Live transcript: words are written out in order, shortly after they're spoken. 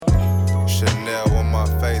Chanel on my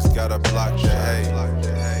face, gotta block the hate.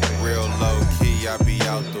 Real low key, I be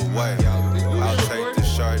out the way. I'll take the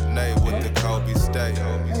Chardonnay with the Kobe steak.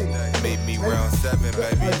 Meet me round 7,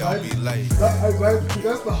 baby, don't be late.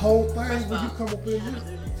 That's the whole thing when you come up in here.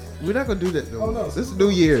 We're not gonna do that though. Oh, no. This is New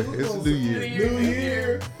Year. It's a New Year. New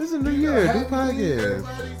Year. This is a New Year. New podcast.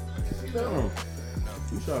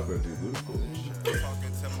 You shop at this good school. You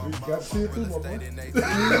got to see it through, my boy.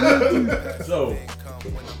 So,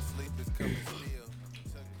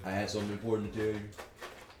 I had something important to tell you.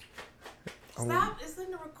 Stop, it's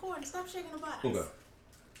in the recording. Stop shaking the box. Okay.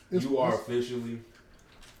 You are officially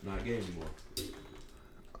not gay anymore.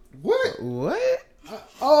 What? What?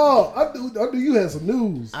 I knew you had some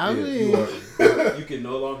news. I Yeah, mean, you can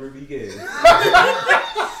no longer be gay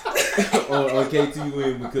on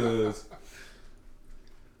KTUN because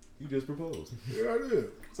you just proposed. Yeah, I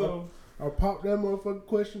did. So I popped that motherfucking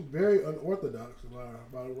question. Very unorthodox,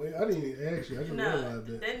 by the way. I didn't even ask you. I just realized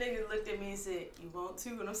that. That nigga looked at me and said, "You want to?"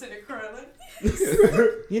 And I'm sitting there crying like,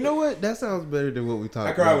 you know what? That sounds better than what we talked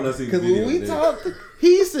I about. cried when I see the Because when video. we talked,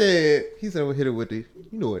 he said, we'll hit it with the, you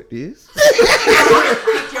know what it is. "Kick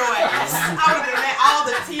your ass." I would have been all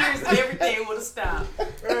the tears and everything would have stopped.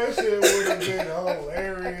 That shit would have been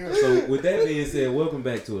hilarious. So with that being said, welcome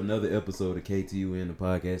back to another episode of KTUN, the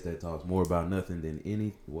podcast that talks more about nothing than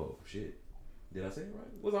any. Whoa, shit! Did I say it right?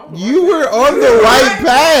 Was I on the You right were on the right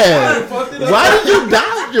path. Why did you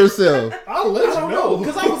doubt yourself? I'll let I you don't know. know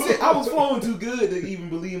because I was flowing too good to even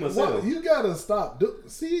believe myself. What? You gotta stop.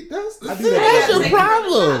 See, that's I do See, that. that's your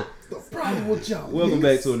problem. the problem with y'all. Welcome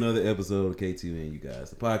back to another episode of KTUN, you guys.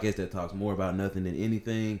 The podcast that talks more about nothing than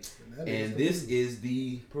anything. And this is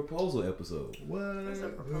the proposal episode. What?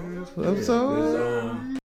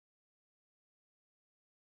 Episode?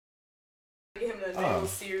 Give him the Oh. name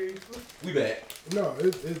series. We back. No,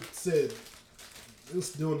 it said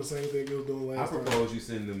it's doing the same thing it was doing I last time. propose you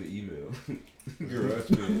send them the email. Garage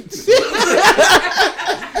band. This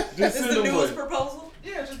Just is send the them newest one. proposal.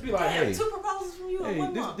 Yeah, just be like, Damn, hey, 2 proposals from you in hey,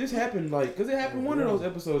 1 month. this happened like, because it happened one of those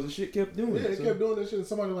episodes. The shit kept doing Yeah, it. they so- kept doing that shit. And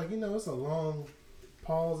somebody was like, it's a long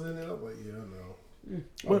pause in it. I'm like, yeah, I know. Oh,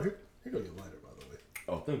 What? here go your lighter, by the way.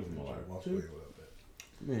 Oh, thank you for my life. Walk away without that.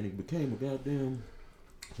 Man, it became a goddamn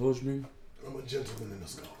husband. I'm a gentleman in a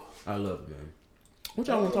scholar. I love it, man. What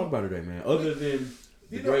y'all want to talk about today, man? Other than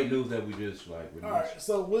the great news that we just like released. All right,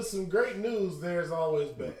 so with some great news, there's always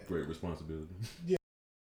bad. Great responsibility.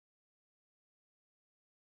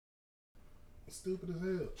 Stupid as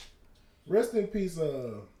hell. Rest in peace,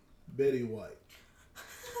 Betty White.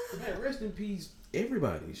 Man, rest in peace,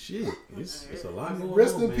 everybody. Shit, it's a lot going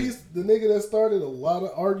Rest on, in man. peace, the nigga that started a lot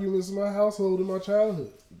of arguments in my household in my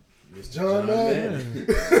childhood. Mr. John Madden.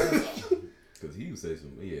 Because he would say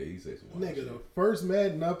some, he would say some wild Nigga, shit. the first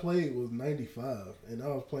Madden I played was 95, and I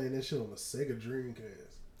was playing that shit on a Sega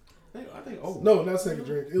Dreamcast. I think, oh. No, not Sega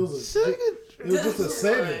Dreamcast. It was just a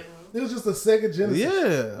Sega. It was just a Sega Genesis. Yeah,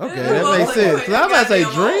 okay, Yeah, that well, makes like, sense. like, Cause I'm about to say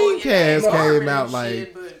goddamn old, Dreamcast yeah. came out Shit,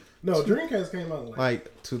 like but No, Dreamcast came out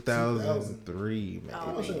like 2003, I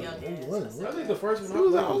man. was Oh, like, young 01. ass. I think the first one I It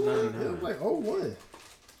was played was like, 99. It was like 01.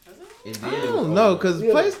 And then I it was don't know, 01. cause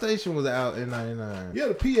Yeah. PlayStation was out in '99. Yeah,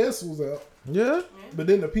 the PS was out. Yeah, But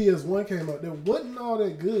then the PS1 came out. That wasn't all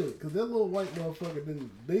that good because that little white motherfucker it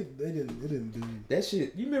didn't do. That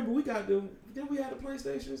shit, you remember we got them, then we had the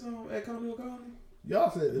PlayStations on at Colonial Colony? Y'all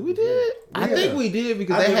said it we was did. good. I Yeah. think we did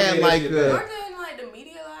because I they never had gave that like shit weren't back. they in like the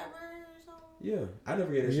media library or something? Yeah, I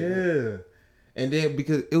never get that shit. yeah, and then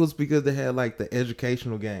because they had like the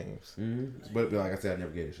educational games. Mm-hmm. But like I said, I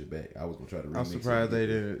never get that shit back. I was gonna try to remix I'm surprised it. they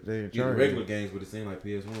didn't Get the charge regular it. games, but it seemed like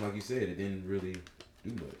PS1, like you said, it didn't really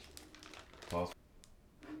do much. Pause.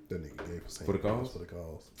 That nigga gave us For the cause? For the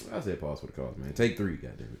cause. I said pause for the cause, man. Take 3,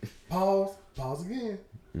 goddamn it. Pause. Pause again.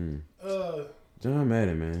 John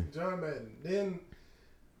Madden, man. John Madden. Then,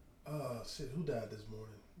 shit, who died this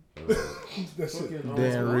morning? That shit.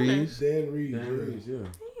 Dan Reeves. Dan Reeves. Dan yeah. Reeves, yeah.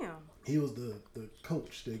 Damn. He was the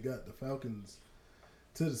coach that got the Falcons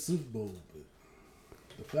to the Super Bowl, but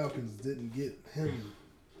the Falcons didn't get him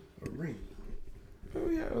a ring. Oh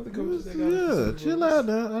yeah, other coaches that got Yeah, chill out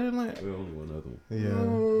now. I didn't like. Well, only one other one.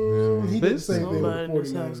 Yeah, He did the same thing with Somebody the in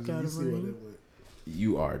this house 49ers. got You a see where ring. that went.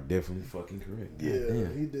 You are definitely fucking correct. Yeah,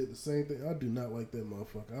 Goddamn. he did the same thing. I do not like that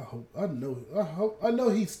motherfucker. I know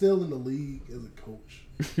he's still in the league as a coach,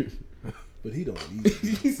 but he don't need it.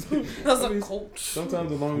 That's a coach. Sometimes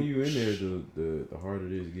the longer you in there, the harder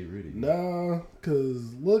it is to get rid of you. Nah,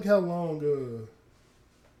 cause look how long Dan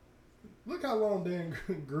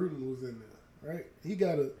Gruden was in there, right? He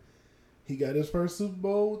got his first Super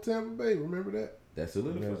Bowl with Tampa Bay. Remember that? That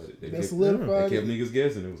solidified it. That solidified They kept it. niggas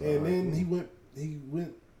guessing. It was And all then right, he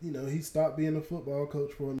went he stopped being a football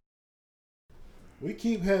coach for a minute. We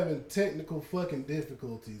keep having technical fucking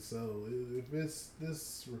difficulties, so if it's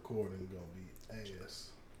this recording gonna be ass.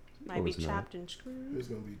 Might be it's not. chopped and screwed. It's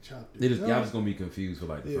gonna be chopped. Y'all just gonna be confused for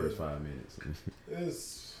like the first 5 minutes.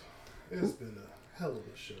 It's been a hell of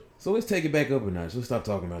a show. So let's take it back up a notch. Let's stop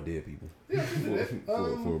talking about dead people Yeah, we can do that.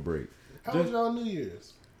 for a break. How was y'all New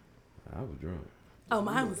Year's? I was drunk. Oh,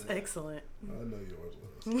 mine was excellent. I know yours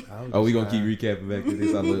was. Oh, we gonna keep recapping back to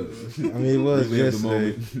this. I love it. I mean, it was We live the yesterday.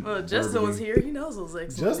 moment. Well, Justin was here. He knows it was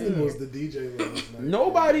excellent. Justin was the DJ last night.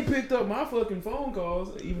 Nobody picked up my fucking phone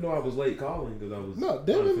calls, even though I was late calling because I was No, trying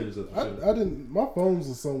to finish up the show. I didn't. My phones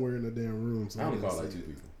were somewhere in the damn room. So I only didn't called like see 2 it.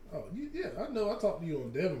 people. Oh, yeah, I know. I talked to you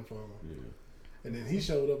on Devin phone. Yeah. And then he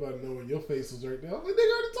showed up out of nowhere. Your face was right there. I was like, they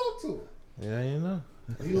already talked to him. Yeah, you know.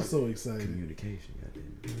 He was so excited. Communication,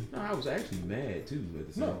 goddamn. No, I was actually mad too at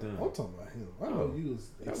the same No, time. I'm talking about him. I know you was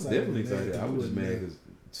I was excited. definitely and mad excited. that I you was just wasn't mad there. because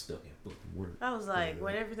stuff at fucking work. I was like,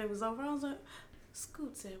 when everything was over, I was like,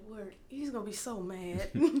 Scoot's at work. He's gonna be so mad.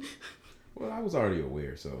 Well, I was already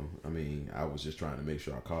aware, so I mean, I was just trying to make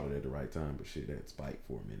sure I caught it at the right time. But shit, that spiked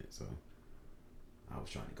for a minute, so I was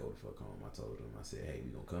trying to go the fuck home. I told him, I said, "Hey,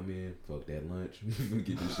 we gonna come in, fuck that lunch, we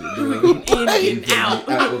get this shit done, In and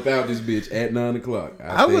out. without this bitch at 9 o'clock."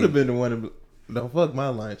 I would have been the one to don't fuck my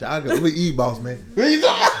lunch. I go, we eat, boss man.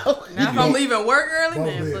 Now if I'm leaving work early, Ball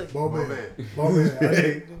man, man, fuck. ball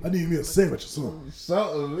man. I need me a sandwich or something.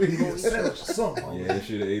 Something. I need me a sandwich or something. Ball Yeah, man. I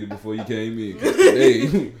should have ate it before you came in. 'Cause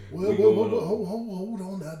today, Well, we going on. hold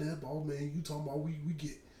on now there, ball man. You talking about we're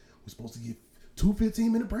supposed to get 2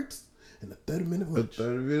 15-minute breaks and a 30-minute A lunch.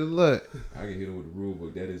 30-minute lunch. I can hit him with the rule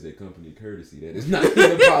book. That is a company courtesy. That is not in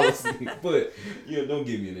the policy. But yeah, don't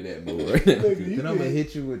get me into that mode right now. Nigga, you Then I'm gonna can't-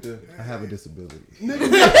 hit you with the I have a disability. Nigga,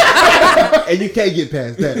 And you can't get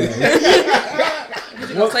past that, man.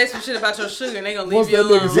 You gonna say some shit about your sugar and they gonna once leave you that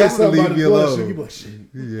nigga alone. say Yes, something leave about me his blood alone. sugar, you be like, shit,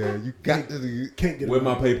 Yeah, you got to. can't get Where it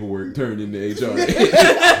my right. paperwork turned into HR.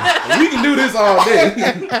 We can do this all day.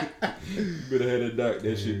 You better have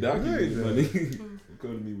that shit documented, Right, money.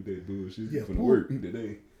 Come to me with that bullshit. Yeah, For the pull- work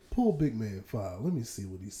today. Pull Big Man file. Let me see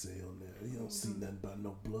what he say on there. You don't see nothing about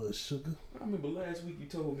no blood sugar. I remember last week you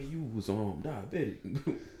told me you was diabetic.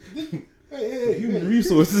 Hey, Human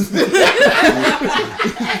resources.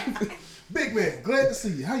 Big Man, glad to see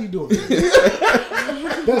you. How you doing? Man?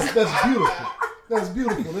 That's beautiful. That's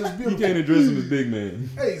beautiful. That's You beautiful. can't address him as big man.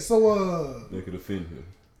 Hey, so That could offend him.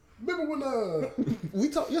 remember when We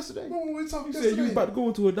talked yesterday. we talked You yesterday? said you was about to go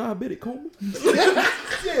into a diabetic coma. Yeah.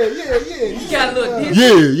 You got a little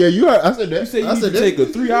dizzy. Yeah, you heard. I said that. You said you I need said to take a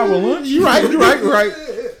 3-hour lunch. You right.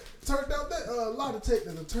 Yeah. Turned out that lie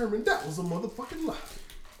detector determined that was a motherfucking lie.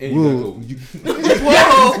 And you Whoa. got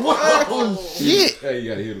COVID. Oh shit! Hey, you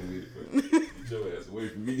gotta hit him with it. Bro. Get your ass away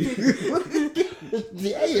from me.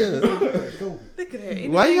 Yeah. Look at that.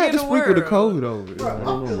 Why you Anything had to in the sprinkle the world. COVID over it? Bro,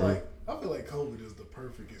 don't know, I feel like COVID is the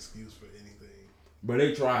perfect excuse for anything. But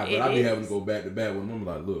they tried, but It I be is. having to go back to back with them. I'm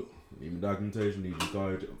like, look, need my documentation, need your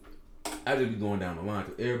card. I just be going down the line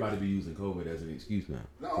because everybody be using COVID as an excuse now.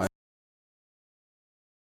 No,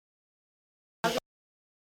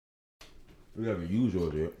 We haven't used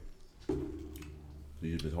yours yet. So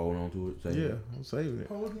you just hold on to it? Save Yeah, it? I'm saving it.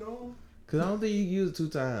 holding on. Cause I don't think you can use it 2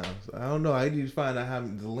 times. I don't know. I need to find out how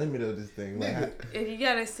the limit of this thing. Like, Nigga. And you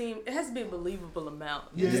gotta seem, it has to be a believable amount.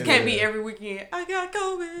 Yeah. It just can't be every weekend. I got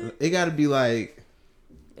COVID. it got to be like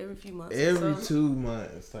Every few months. every 2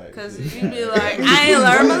 months type. Because shit. you be like, I ain't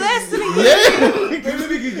learned my lesson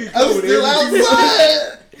again. I'm still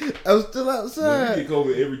outside. I'm still When you outside. get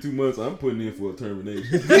COVID every 2 months, I'm putting in for a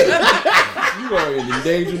termination. You are an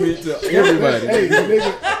endangerment to everybody. Hey,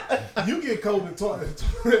 nigga, you get COVID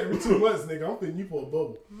every 2 months, nigga. I'm putting you for a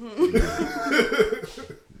bubble.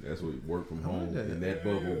 That's what work from home in that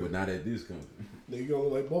bubble, but not at this company. Nigga, you gonna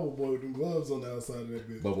look like Bubble Boy with them gloves on the outside of that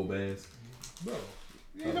bitch. Bubble baths. No.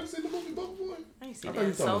 You ain't never seen the movie Bubble Boy? I ain't I seen thought you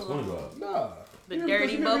that so talking about long. SpongeBob. Nah. The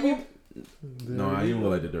dirty bubble. No, you don't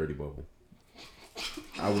look like the dirty bubble.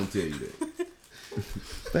 I wouldn't tell you that.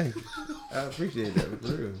 Thank you. I appreciate that for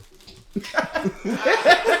real.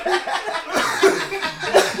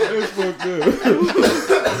 That's fucked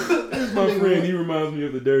up. That's my friend. He reminds me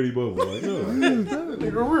of the dirty bubble. Like, no, That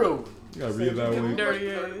nigga real. you gotta reevaluate.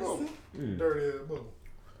 Dirty ass. Dirty ass bubble.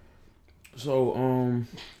 So,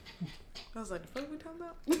 I was like, the fuck we talking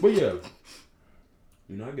about? but yeah,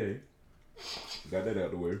 you're not gay. Got that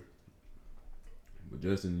out the way. But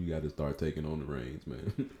Justin, you got to start taking on the reins,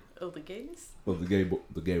 man, Oh, the gayness? of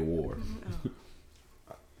the gay war.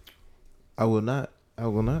 I will not. I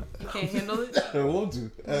will not. You can't handle it? I don't want to.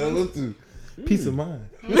 I don't want to. Peace of mind.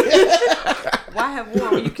 Why have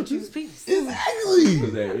war when you can choose peace? Exactly.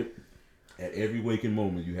 Because at every waking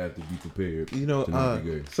moment, you have to be prepared. You know, to not be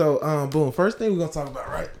good. so boom. First thing we're gonna talk about,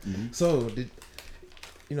 right? Mm-hmm. So it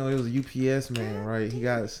was a UPS man, right?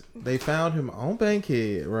 They found him on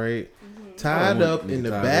Bankhead, right? Tied Oh, up in the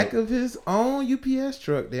tied back up. of his own UPS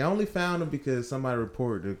truck. They only found him because somebody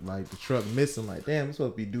reported like the truck missing. Like, damn, it's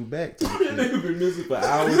supposed to be due back. That nigga been missing for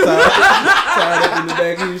hours, tied up in the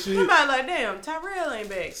back of his shit. Somebody like, damn, Tyrell ain't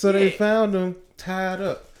back. So they Yeah. found him tied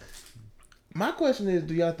up. My question is,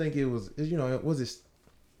 do y'all think it was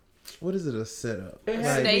what is it, a setup? It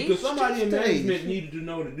had to be, Stage? because somebody in Stage. management needed to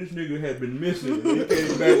know that this nigga had been missing. And he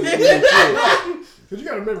came back with the truck. Because you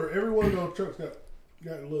got to remember, every one of those trucks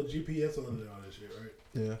got a little GPS on it and all that shit, right?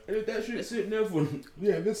 Yeah. And if that shit sitting there for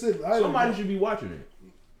Yeah, if it's sitting, somebody should be watching it.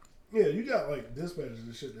 Yeah, you got like dispatchers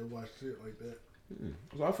and shit that watch shit like that.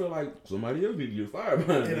 So I feel like somebody else need to get fired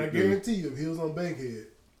behind And I that. guarantee you, if he was on Bankhead,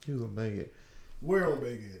 He was on Bankhead. where on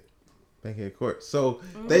Bankhead? Bankhead Court. So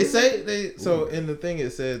they say so in the thing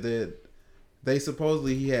it says that they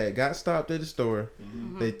supposedly he had got stopped at the store.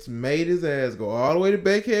 They made his ass go all the way to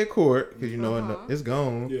Bankhead Court because it's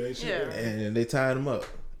gone. Yeah, ain't shit Yeah. there. And they tied him up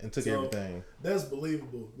and took So, everything. That's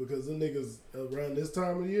believable because the niggas around this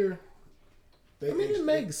time of year, they I mean, it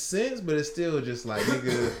makes sense, but it's still just like,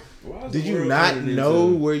 nigga, Why is did the you world not turning know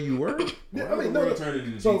into- where you were? Yeah, why I is mean, the no, world turning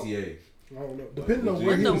into so- GTA? I don't know. Depending on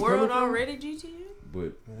where In he the was world coming from. already, GTA?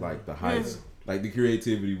 But like the heists, like the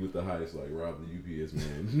creativity with the heists, like rob the UPS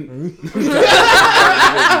man.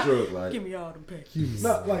 Truck, like, Give me all them packages.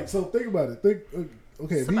 Not like so. Think about it. Think okay.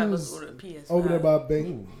 If he Somebody was was order a PS5. over there by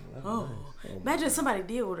Bank, Oh, imagine somebody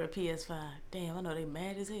did order a PS5. Damn, I know they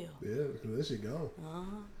mad as hell. yeah, because that shit gone. Uh-huh.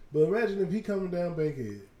 But imagine if he coming down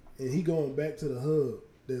Bankhead and he going back to the hub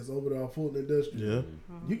that's over there on Fulton Industrial. Yeah.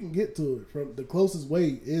 You can get to it from the closest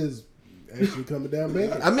way is actually coming down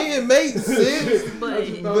Bankhead. I mean, it makes sense,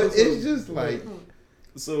 But but it's just like,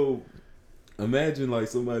 so imagine like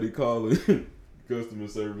somebody calling customer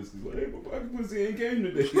service is like, hey, my pocket pussy ain't came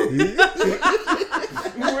today.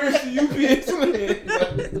 Where's the UPS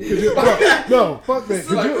man? No, fuck that.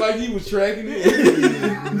 Like he was tracking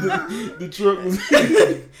it. the truck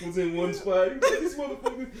was in one spot. He was like, this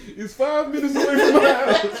motherfucker is 5 minutes away from my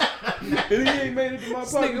house. And he ain't made it to my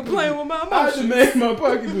this pocket nigga pussy. playing with my I emotions. demand my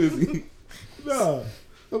pocket pussy. Nah.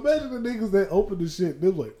 Imagine the niggas that open the shit.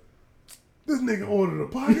 They're like, this nigga ordered a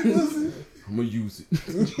pocket pussy. I'm gonna use it.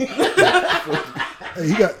 Hey,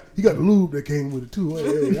 he got the lube that came with it too.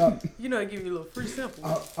 Hey, You know, I give you a little free sample.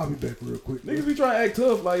 I'll be back real quick. Niggas be trying to act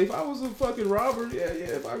tough. Like, if I was a fucking robber, yeah,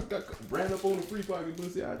 if I got ran up on a free pocket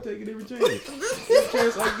pussy, I'd take it every chance. Every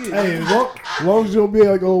chance I get. Hey, as long as you don't be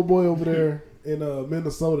like old boy over there in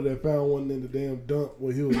Minnesota that found one in the damn dump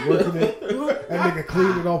where he was working it. That nigga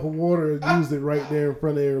cleaned it off of water and used it right there in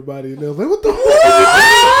front of everybody. And they was like, what the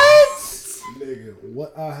fuck? Nigga,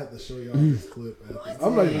 what? I had to show y'all this clip. After.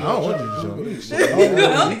 I'm not even. I don't want you to show me.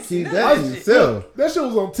 You You keep that to yourself. That shit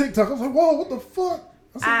was on TikTok. I was like, whoa, what the fuck?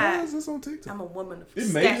 I said, I- why is this on TikTok? I'm a woman of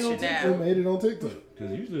It made it stature on They now. made it on TikTok.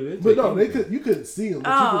 Because usually But no, you couldn't see him. But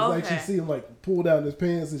you Oh, could actually okay. see him like pull down his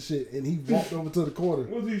pants and shit. And he walked over to the corner.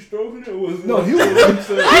 Was he stroking it or was it No, like he was-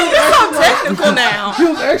 himself? I'm technical now. He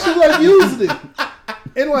was actually like using it.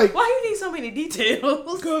 And like, Why you need so many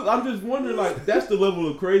details? Because I'm just wondering, like, that's the level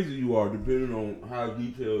of crazy you are, depending on how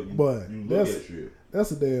detailed you, But you look that's- at shit.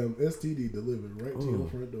 that's a damn STD delivered right to your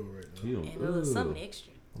front door right now. You know, And a little something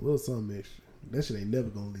extra. A little something extra. That shit ain't never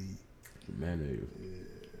gonna leave. mayonnaise.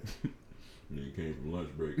 Nigga came from lunch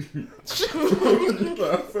break.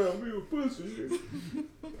 I found me a pussy.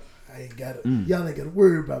 I ain't got to Y'all ain't got to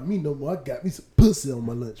worry about me no more. I got me some pussy on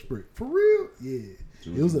my lunch break. For real? Yeah.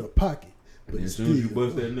 Soon It was as in a pocket. But And it's as soon as you still.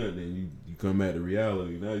 bust that nut, then you come back to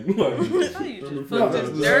reality. Now you like, Oh, you just No, fucked that's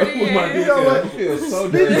this just- dirty with my ass. dick know what? out. I feel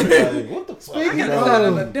so dirty. Like, what the fuck? I Speaking got this out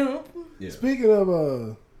of a of, dump. Yeah. speaking of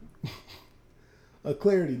a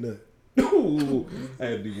clarity nut. Ooh, I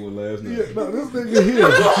had to do one last night. Yeah, no, this nigga here.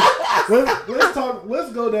 let's talk.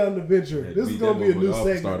 Let's go down the venture. Had to This is beat gonna that be a new motherfucker off,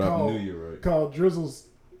 segment start off the called, new year, right? called Drizzle's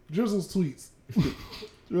tweets.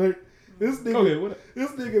 Right? This nigga, Okay, what?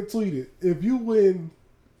 this nigga tweeted: if you won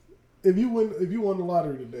the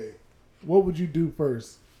lottery today, what would you do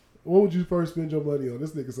first? What would you first spend your money on?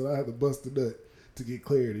 This nigga said I had to bust a nut to get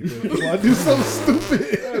clarity. Man. So I do something stupid.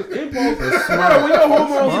 Impulse. Smart. We know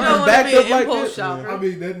hormones You are don't want to backed be up an like impulse this. shopper. I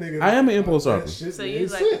mean that nigga. I am an impulse that shopper. shit So made you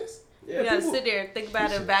like- sense. Yeah, You gotta people- sit there and think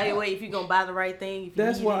about it, evaluate if you're gonna buy the right thing. If you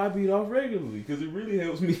That's need why it. I beat off regularly, because it really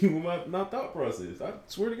helps me with my thought process. I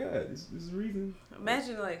swear to God, this is the reason.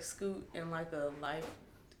 Imagine like Scoot in like a life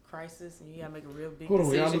crisis and you gotta make a real big Hold on,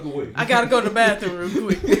 y'all decision. look away. I gotta go to the bathroom real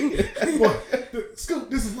quick. Boy, Scoop,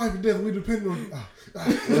 this is life and death. We depend on you.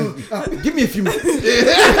 Give me a few minutes.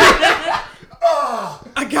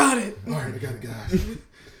 I got it. All right, I got it, guys.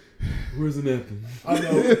 Where's the napkin?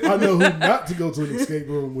 I know who not to go to an escape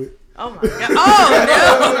room with. Oh my god.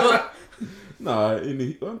 Oh Nah,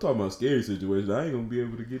 I'm talking about scary situations. I ain't gonna be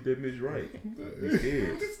able to get that bitch right. I'm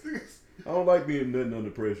scared. I don't like being nutting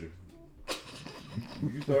under pressure.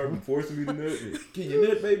 You start forcing me to nut. Can you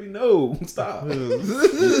nut, baby? No, stop. You fucking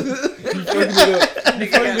it up. You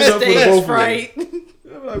fucking it up for the Stage both of us. fright.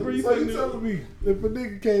 I'm like, bro, you So fucking you it up. telling me if a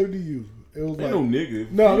nigga came to you, it was Ain't like no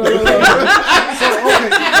nigga. no. So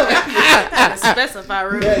okay, Specify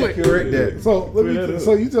real quick. Correct that. so let Clear that me. up.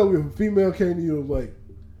 So you tell me if a female came to you and was like,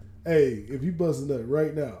 "Hey, if you bust a nut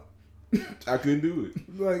right now, I couldn't do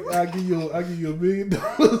it. like I give you $1 million," and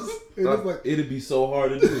it's like, It'd be so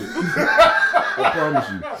hard to do it. I promise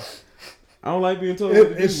you. I don't like being told. what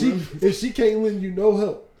to if do, if she can't lend you no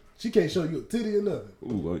help, she can't show you a titty or nothing.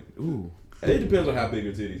 bro. Ooh. It depends on how big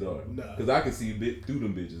her titties are. Nah. Because I can see through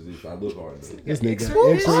them bitches if I look hard enough. This nigga Excuse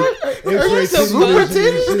me? X-ray some titty good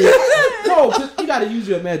vision and shit. No, 'cause you got to use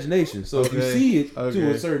your imagination. So if you Okay. see it to Okay.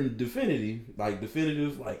 a certain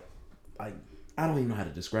definitive, like I don't even know how to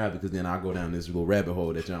describe it because then I'll go down this little rabbit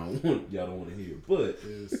hole that y'all don't want to hear. But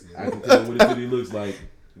I can tell what a titty looks like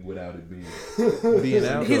without it being. Being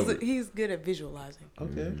out. He's good at visualizing.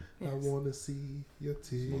 Okay. I want to see your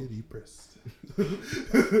titty breast. poke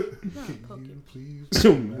Can you please?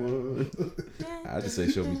 I just say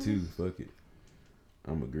show me two. Fuck it.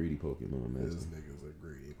 I'm a greedy Pokemon This man. nigga's a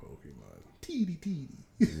greedy Pokemon. Titty.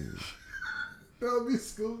 That would be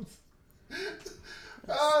Scoops.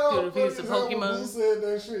 Scoot if he was a Pokemon. Blue said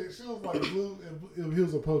that shit. She was like, Blue, if he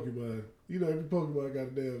was a Pokemon, you know, every Pokemon got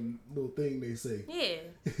a damn little thing they say. Yeah.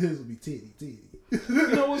 His would be titty. You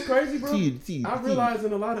know what's crazy, bro? T. I realize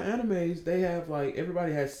in a lot of animes they have like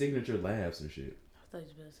everybody has signature laughs and shit. I thought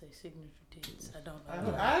you were about to say signature tits. I don't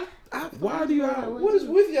know. Why do y'all? What is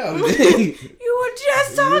with y'all today? You were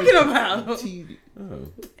just talking about. Oh,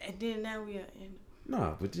 And then now we are in.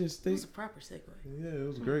 nah, but just It think. was a proper segue. Yeah, it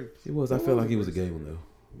was great. It was. I felt like it was a gay one though.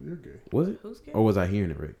 You're gay. Was it? Who's gay? Or was I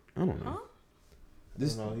hearing it right? I don't know. Huh?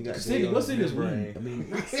 This I don't know, he got Cindy, gay on what's in his this brain. weed? I mean,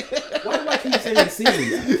 why do I keep saying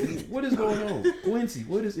Cindy? What is going on, Quincy?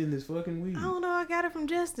 What is in this fucking weed? I don't know. I got it from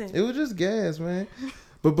Justin. It was just gas, man.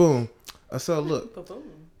 But boom. So look. Ba-boom.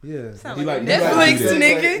 Yeah. Sound He like, like- he like Netflix, to do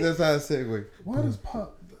that. nigga. That's how I segue. Why does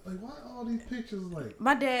Pop, like, why all these pictures, like,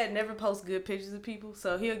 My dad never posts good pictures of people,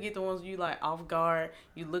 so he'll get the ones you like off guard,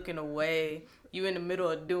 you looking away, you in the middle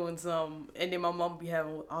of doing something, and then my mom be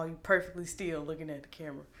having all you perfectly still looking at the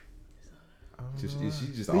camera. She's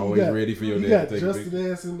just you always got- ready for your you dad got to take a Justin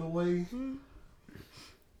picture. ass in the way. And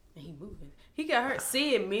he moving. He got her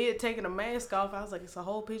seeing mid taking a mask off. I was like, it's a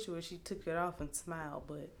whole picture where she took it off and smiled,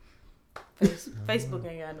 but Facebook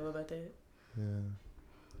ain't got to know about that. Yeah.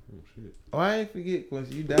 Oh shit! Oh, I ain't forget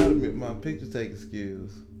Quincy. You doubted me with my picture taking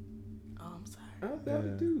skills. Oh, I'm sorry. I doubt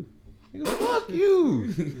it too. Nigga, fuck you.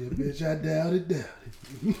 Yeah, bitch, I doubt it.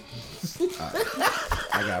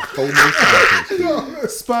 I got 4 more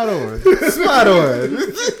pictures. Spot on. Spot on.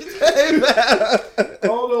 I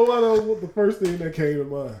don't know why that was the first thing that came to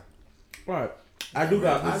mind. Right. I do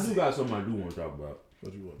got something I do want to talk about.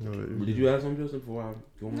 What you want? Did you have something, Justin, before I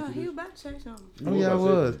go No, into he this? was about to say something. Oh, yeah, I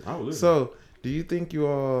was. I was listening. So, do you think you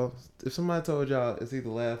all, if somebody told y'all it's either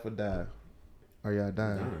laugh or die, are y'all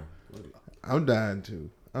dying? Nah. I'm dying too.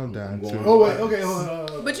 I'm dying going- too. Oh, wait, okay, hold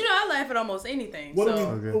on. But you know, I laugh at almost anything. What, so,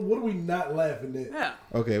 are what are we not laughing at? yeah.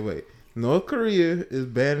 Okay, wait. North Korea is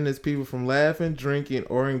banning its people from laughing, drinking,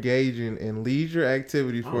 or engaging in leisure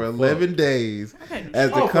activity for 11 days Okay. as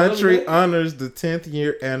the Oh, for 11 country days? honors the 10th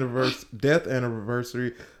year death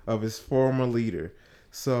anniversary of its former leader.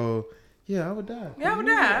 So, yeah, I would die. Yeah, I would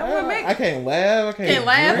die. I would make I can't laugh. I Can't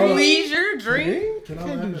laugh, drink. leisure, drink. Can I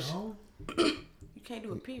Can't laugh do at shit. home? You can't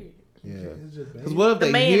do a period. Yeah. It's just Because bad. what if The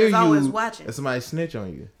they man hear is always you watching. and somebody snitch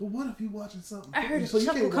on you? But what if you watching something? I heard a So you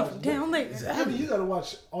chuckle can't come watch from down there. I mean, you gotta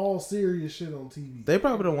watch all serious shit on TV. They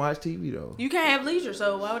probably don't watch TV though. You can't have leisure,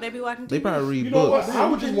 so why would they be watching TV? They probably read You know what? books. I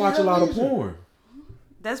would just watch a lot of porn.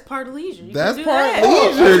 That's part of leisure. You That's can do part that.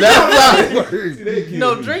 leisure. That's not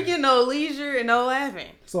No drinking, no leisure, and no laughing.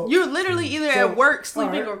 So- You're literally either So, at work,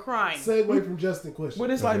 sleeping, alright. or crying. Segue from Justin question. But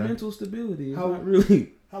it's like Okay. mental stability. It's How- not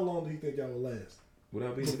really. How long do you think y'all will last?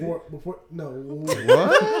 Without being Before no.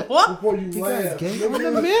 What? What? Before you laugh. Gay on the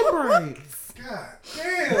membrane. God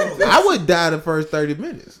damn. I would die the first 30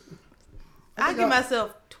 minutes. I give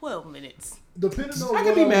myself 12 minutes. Depending on I what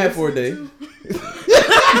could be I'm mad for a day. listening to,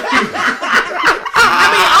 I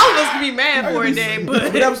mean, all of us be mad for a day,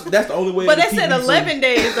 but that's the only way. but to they keep said me 11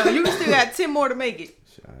 days though. You still got 10 more to make it.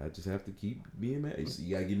 I just have to keep being mad.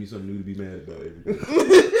 You gotta give me something new to be mad about every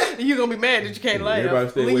day. You gonna be mad that you can't laugh. Everybody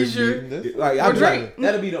stay away Leisure. from me. Like, Or drink. like,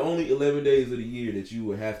 that'll be the only 11 days of the year that you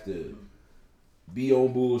would have to be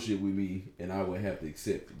on bullshit with me, and I would have to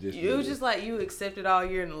accept it. It was just like you accepted all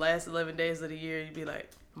year, in the last 11 days of the year, you'd be like,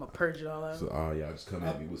 I'm gonna purge it all out. So, y'all just come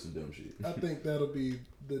at me with some dumb shit. I think that'll be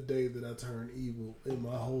the day that I turn evil, and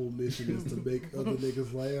my whole mission is to make other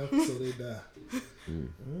niggas laugh so they die.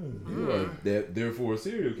 You are therefore a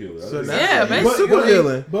serial killer. So now, Yeah, man. but super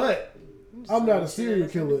villain. But I'm not a serial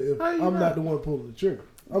killer if How you I'm not? not the one pulling the trigger.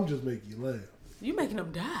 I'm just making you laugh. You making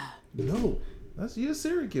them die. No, That's you a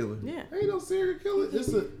serial killer. Yeah. ain't no serial killer.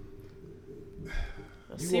 It's a.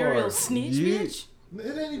 A serial are- snitch, you- bitch.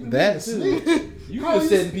 It ain't even That's a snitch. You How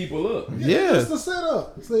just you- setting people up. Yeah. It's the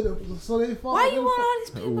setup. So they fall. Why you want all these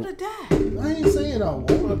people to die? I ain't saying I want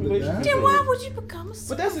them to die. Then why would you become a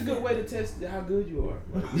But that's a good way to test how good you are.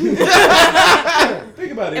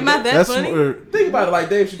 Think about it. Am I that That's funny? smart. Think about it like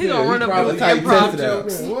Dave Chappelle. He gonna run up probably with That's how you improv test it out.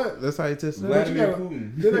 jokes. Man, what? That's how you test it out. Vladimir gotta-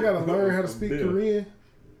 Putin. Then I gotta learn how to speak Bill. Korean.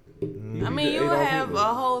 I mean, you will have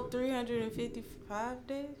a whole 355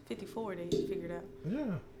 days, 54 days figured out. Yeah.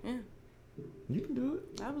 Yeah, You can do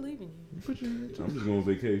it. I believe in you. You put your head I'm just going on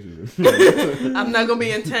vacation. I'm not gonna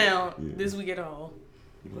be in town this week at all.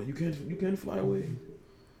 You're like, you can't fly away.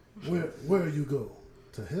 Where you go?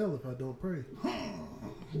 To hell if I don't pray.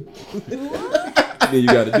 Then you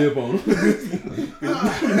got to dip on them.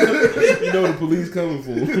 You know the police coming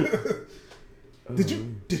for him.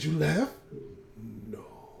 Did you laugh? No.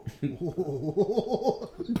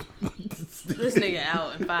 This nigga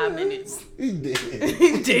out in 5 minutes. He did.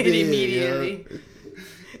 Dead immediately.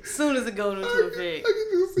 As soon as it goes into effect. I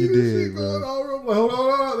can just see You this did, shit bro. going all around. Like, hold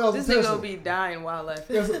on. That was This a nigga test gonna run. be dying while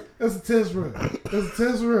laughing. That's a test run. That's a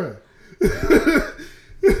test run.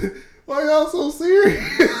 Why y'all so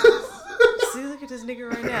serious? See, look at this nigga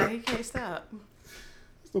right now. He can't stop.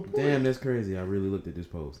 What's the point? Damn, that's crazy. I really looked at this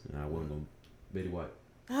post and I wasn't going to. Betty White.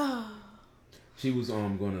 She was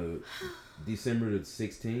gonna December the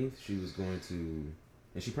 16th. She was going to,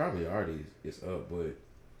 and she probably already is up, but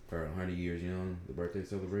her 100 years young, the birthday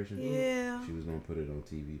celebration. Yeah. She was gonna put it on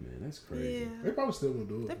TV, man. That's crazy. Yeah. They probably still gonna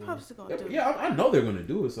do it. They bro. probably still gonna do it. Yeah, I know they're gonna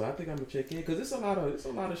do it, so I think I'm gonna check in because it's a lot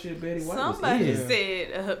of shit Betty White Somebody was in.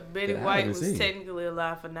 said Betty That I White haven't was seen. technically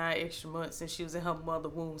alive for 9 extra months and she was in her mother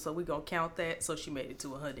womb, so we gonna count that. So she made it to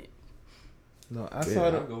 100. No, Yeah,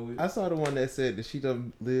 I'll go with it. I saw the one that said that she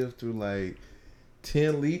done lived through like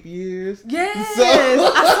 10 leap years. Yes, So- I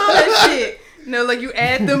saw that shit. No, like you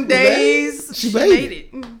add them days, She she made made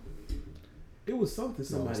it. It was something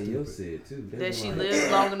somebody stupid. else said too. They That were she like-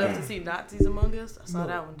 lived long enough to see Nazis among us. I saw No.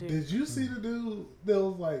 that one too. Did you see the dude that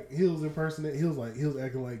was like he was impersonating? He was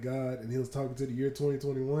acting like God, and he was talking to the year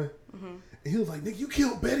 2021, and he was like, "Nigga, you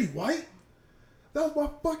killed Betty White? That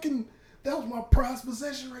was my prized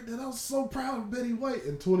possession right there. I was so proud of Betty White."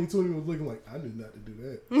 And 2020 was looking like, I knew not to do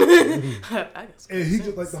that. I got some And he sense.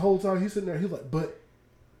 just like the whole time he's sitting there, he's like, "But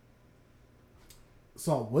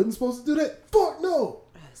so I wasn't supposed to do that? Fuck no!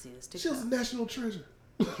 I gotta see this She was a TikTok. national treasure."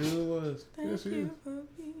 Sure was. Thank Yes, she you for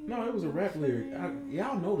being No, it was a rap lyric.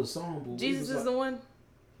 Y'all know the song, but Jesus it was is the one.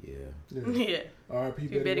 Yeah. Yeah. Yeah. R.I.P.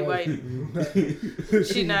 Betty Betty White. White.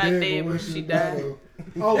 She not dead, but she died.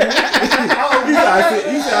 Oh, He said,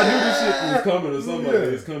 I knew this shit was coming or somebody Yeah.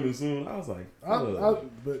 is coming soon. I was like,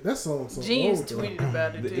 but that song's so Genius old, though. tweeted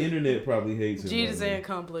about it the too. internet probably hates him. Jesus right now. and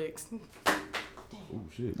Complex. Oh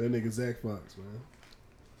shit. That nigga Zach Fox, man.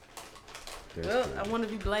 That's Well, crazy. I want to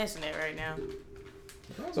be blasting that right now.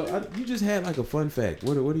 So you just had like a fun fact.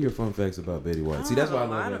 What are your fun facts about Betty White? See, that's why I a love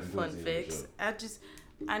lot having of fun Quincy on the facts.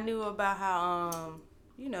 show. I knew about how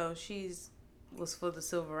she's was for the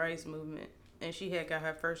civil rights movement, and she had got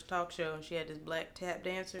her first talk show, and she had this black tap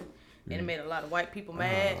dancer, and it made a lot of white people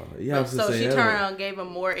mad. yeah, I was gonna so say she that. turned around, and gave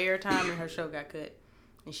them more airtime, and her show got cut,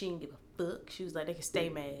 and she didn't give a fuck. She was like, they can stay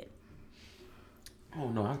mad. Oh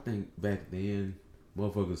no, I think back then,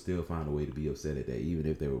 motherfuckers still find a way to be upset at that, even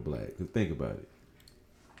if they were black. Cause think about it.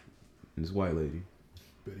 This white lady.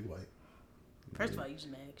 Betty White. First of all, you just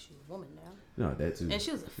mad 'cause she's a woman now, No, that too. and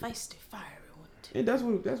she was a feisty, fiery one too. And that's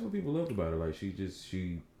what people loved about her. Like she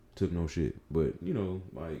took no shit. But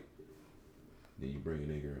like then you bring a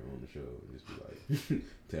nigga on the show and just be like,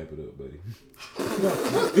 tap it up, buddy.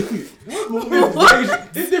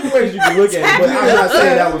 There's different ways you can look at it, but I'm not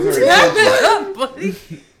saying that was her intention.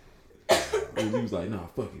 Buddy. And he was like, nah,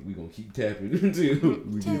 fuck it, we gonna keep tapping until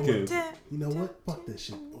we get canceled. Tap. You know what? Fuck that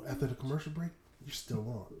shit. After the commercial break, you're still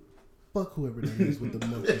on. Fuck whoever that is with the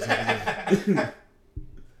monkeys over there.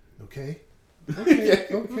 Okay?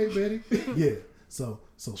 Okay, Betty. Yeah. So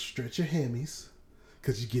stretch your hammies,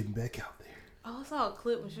 cause you're getting back out there. Oh, I saw a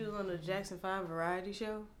clip when she was on the Jackson 5 variety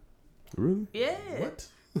show. Really? Yeah. What?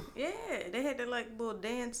 Yeah, they had that like little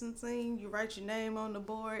dancing scene. You write your name on the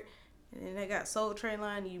board, and then they got Soul Train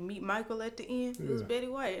line. And you meet Michael at the end. It was Yeah. Betty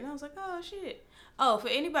White, and I was like, oh shit. Oh, for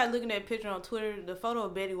anybody looking at that picture on Twitter, the photo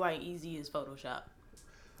of Betty White easy is Photoshop.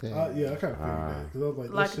 Yeah, I kind of figured that, cause I was like,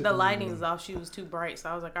 that Like shit the don't lighting even- is off. She was too bright, so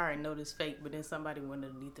I was like, all right, no, this fake. But then somebody went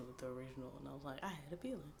underneath it with the original, and I was like, I had a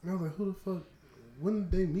feeling. I was like, who the fuck? When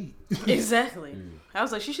did they meet? Exactly. I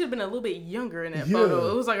was like, she should have been a little bit younger in that Yeah.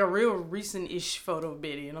 photo. It was like a real recent-ish photo of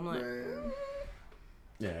Betty, and I'm like,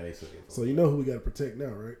 Yeah, they said it. So you know who we got to protect now,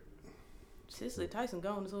 right? Cicely Tyson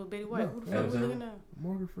gone, so Betty White. No. Who the fuck we looking at?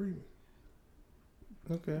 Morgan Freeman.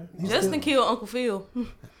 Okay. He's Justin still- killed Uncle Phil.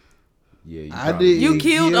 Yeah, I probably- did. You he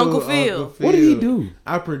killed Uncle Phil. What did he do?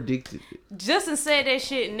 I predicted it. Justin said that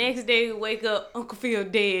shit. Next day, wake up, Uncle Phil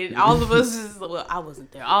dead. All of us is well, I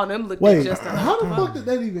wasn't there. All of them looked at Wait, Justin. how the fuck did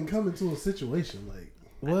that even come into a situation? Like,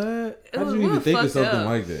 What? How was did you even real think of fucked something up.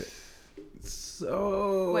 like that?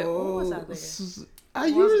 So Wait, what was I there?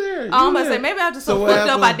 You were there. Oh, I'm You about to were say maybe I was just so what fucked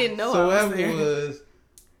up I happened- didn't know So I what was happened there. was,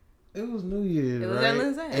 it was New Year's, It was right? at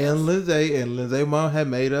Lindsay's house. And Lindsay mom had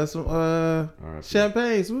made us some R.I.P.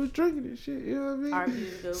 champagne, so we was drinking this shit. You know what I mean? R.I.P.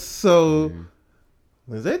 to go. So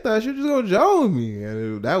Lindsay thought she was just gonna join me,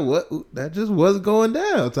 and that just wasn't going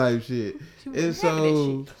down type shit. She And wasn't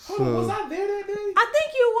having that so, shit. Was I there that day? I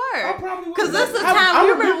think you were. Probably was. 'Cause that's the I time-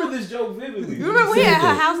 you remember remember- this joke vividly. You remember we said had her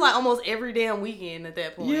that. house like almost every damn weekend at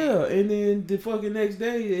that point. Yeah, and then the fucking next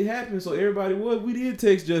day it happened. So everybody we did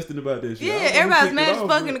text Justin about this shit. Yeah, I don't know who everybody's kicked mad it as off,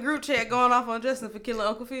 fuck in but- the group chat going off on Justin for killing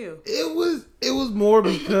Uncle Phil. it was more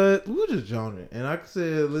because we were just joning, and I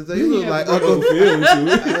said, Lindsay, you He look had like to bring Uncle Uncle Phil into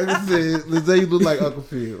it. Like I said, Lindsay, you look like Uncle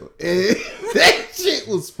Phil, and that shit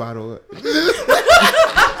was spot on.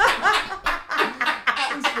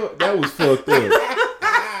 That was fucked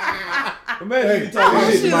up. Imagine you talking Oh,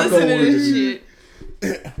 shit she to my listening to this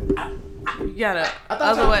coworkers. shit. You gotta. I thought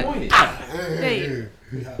y'all otherwise, pointed. hey,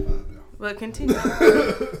 we high five now. but continue.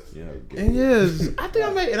 Yeah, okay. And yes, I think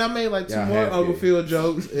I made like two Yeah, I more have Uncle to. Phil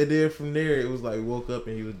jokes, and then from there it was like woke up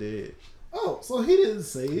and he was dead. Oh, so he didn't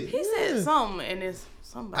say it. He said something, and it's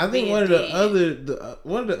something. I think one of the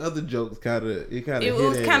other jokes It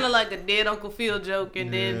was kind of like a dead Uncle Phil joke,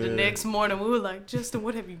 and then the Yeah. next morning we were like, Justin,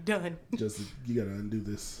 what have you done? Just you gotta undo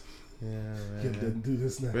this. Yeah, You gotta man. undo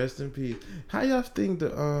this now. Rest in peace. How y'all think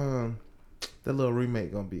the little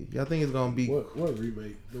remake gonna be? Y'all think it's gonna be? What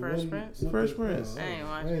remake? The Fresh Prince? with Fresh the- Prince. I ain't I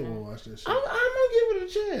watching ain't that. gonna watch that shit. I'm gonna give it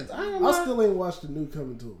a chance. I still ain't watched the new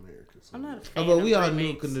Coming to America. So. I'm not a fan. Oh, but we of all knew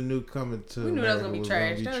remakes. the new coming to. We knew that was gonna be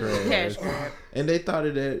trash. That was a cash grab. And they thought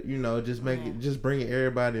of that, just just bringing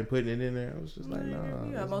everybody and putting it in there. I was just like, You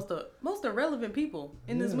nah. got most of relevant people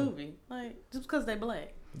in this movie, like just because they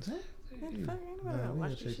black. Exactly. Fuck, ain't nobody Nah, gonna we watch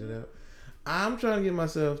gotta this check shit. it out. I'm trying to get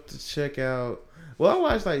myself to check out. Well, I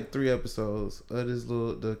watched like 3 episodes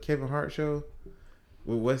of the Kevin Hart show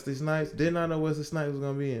with Wesley Snipes. Did not know Wesley Snipes was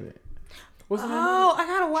gonna be in it. What's the name? Oh, I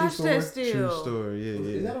gotta watch True that story? still. True story. Yeah,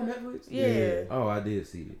 Is yeah. that on Netflix? Yeah. Oh, I did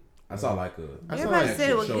see it. I saw like a. I saw Everybody like said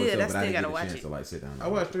it was show good. itself, I but still didn't gotta get a watch chance it. To like sit down. and I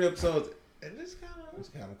watched 3 episodes, and it's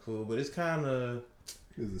kind of cool, but it's kind of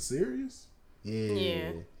Is it serious?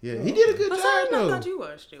 yeah. He did a good But job I though. thought you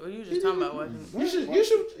watched it, or you were just talking about watching it. You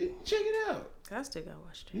should check it out. I still gotta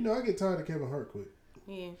watch You it. know, I get tired of Kevin Hart quick.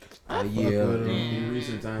 Yeah. I fuck Yeah, with him. in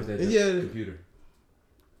recent times that Yeah. computer.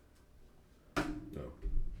 No,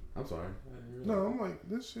 I'm sorry. No, I'm like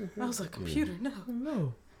this shit. I was like, computer, no.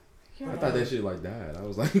 No. I thought that shit like died. I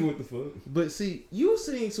was like, what the fuck? But see, you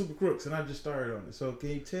seen Super Crooks, and I just started on it. So can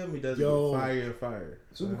you tell me, does it Yo. get fire and fire?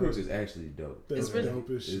 Super Crooks is actually dope. That's It's really- dope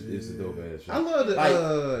as shit. It's a dope ass show. I love the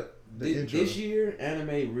Like, the intro. This year,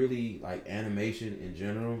 anime really, like animation in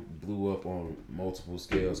general, blew up on multiple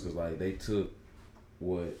scales because like they took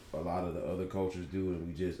what a lot of the other cultures do and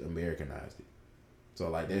we just Americanized it. So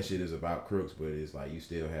like that shit is about crooks, but it's like you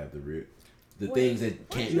still have the Wait, things that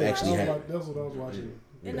can't Yeah, actually that's happen. That's what I was watching.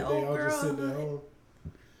 And They the old all just girl. sitting at home.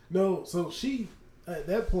 No, so she at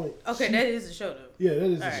that point. Okay, she- that is the show though. Yeah, that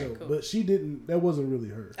is the Alright, show. cool. But she didn't. That wasn't really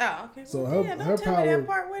her. Oh, okay. So Well, her- yeah, don't her tell me power that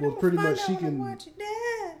part. Wait, was I'm pretty gonna much find she out when I can- watch it.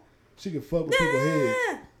 Yeah. She can fuck with people's head.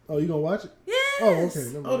 Yeah. Oh, you gonna watch it? Yes. Oh, okay.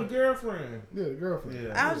 Never Oh, the mind. girlfriend. Yeah, the girlfriend.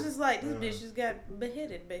 Yeah. I was just like, this bitch just got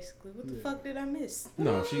beheaded, basically. What the Yeah. fuck did I miss?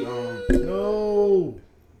 No, she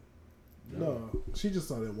No, she just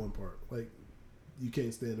saw that one part. Like, you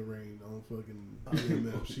can't stand the rain on fucking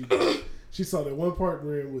EMF. She saw that one part and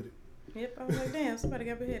ran with it. Yep, I was like, damn, somebody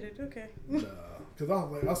got beheaded. Okay. Nah, cause I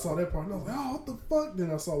was like, I saw that part and I was like, oh, what the fuck?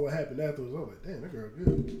 Then I saw what happened afterwards. I was like, damn, that girl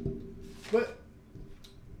good. But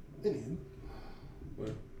Anywho,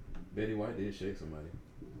 Well, Betty White did shake somebody.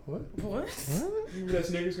 what? What? Remember that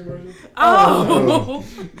Snickers commercial? Oh.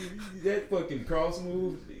 That fucking cross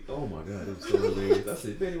move. Oh my god, it was so hilarious. I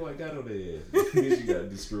said Betty White got on their ass. Then she got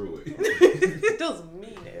destroyed. Those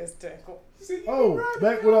mean ass tackle. Oh,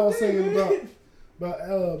 back what I was saying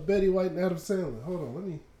about Betty White and Adam Sandler. Hold on, let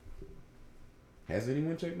me. Has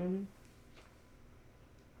anyone checked on him?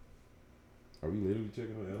 Are we literally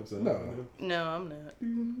checking on Adam Sandler? No. right now? No, I'm not.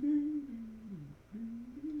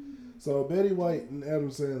 So Betty White and Adam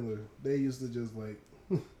Sandler, they used to just like.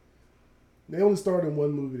 They only starred in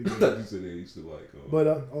one movie I together. thought you said they used to like. But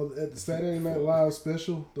at the Saturday Night Live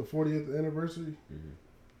special, the 40th anniversary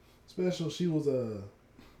special, she was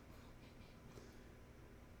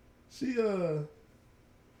she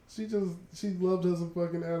loved her some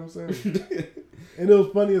fucking Adam Sandler, and it was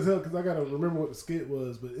funny as hell because I gotta remember what the skit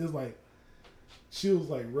was, but it's like she was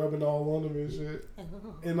like rubbing all on him and shit,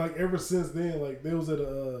 and like ever since then, like they was at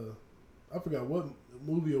I forgot what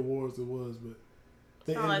movie awards it was, but.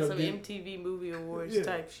 They Sound like ended some up getting, MTV Movie Awards Yeah.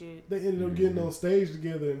 type shit. they ended up getting on stage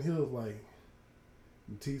together, and he was like,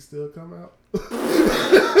 "Your teeth still come out?" I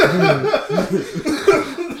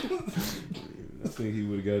think he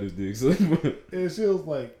would have got his dick sucked. And she was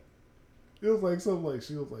like, it was like something like,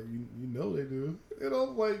 she was like, you know they do. And I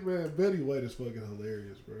was like, man, Betty White is fucking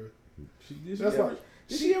hilarious, bro.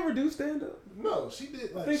 Did she ever do stand up? No, she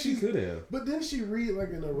did. Like, I think she could have. But didn't she read like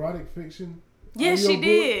an erotic fiction? Yes, she audiobook?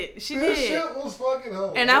 did. She that did. shit was fucking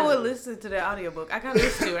hilarious. And I would listen to the audiobook. I gotta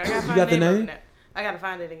listen to it. I gotta find got the the name. name? of it. I gotta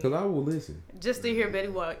find it Cause again. I will listen. Just to hear Betty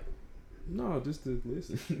White. No, just to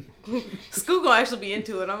listen. School gonna actually be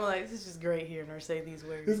into it. I'm like, this is just great hearing her say these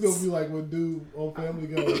words. It's gonna be like when dude on Family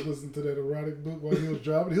Guy was listening to that erotic book while he was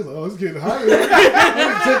driving. He was like, "Oh, it's getting hot. I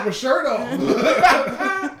need to take my shirt off."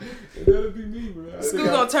 That'll be me, bro. School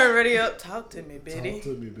gonna turn the radio up. Talk to me, Betty. Talk to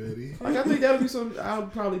me, Betty. Like I think that'll be something I'll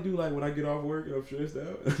probably do. Like when I get off work and I'm stressed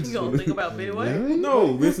out. You gonna think about Betty White? No,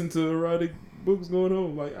 listen to erotic books going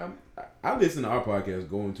home. Like I listen to our podcast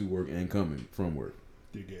going to work and coming from work.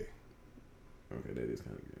 You're gay. Okay, that is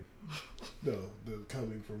kind of gay. No, the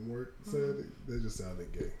coming from work sounded, that just sounded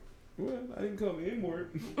gay. Well, I didn't come in work.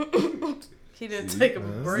 He didn't take a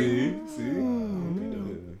break. See?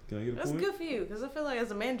 Can I get a That's point? good for you, because I feel like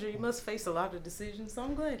as a manager, you must face a lot of decisions. So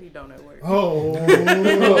I'm glad he don't at work. Oh, I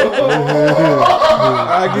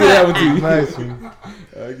get that one to you. Nice one. I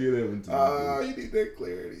get that one to you. you need that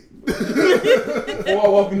clarity. Before I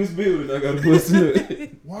walk in this building, I gotta listen to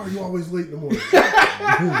it. Why are you always late in the morning?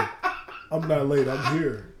 I'm not late. I'm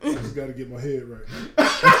here. I just got to get my head right.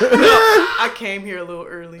 I came here a little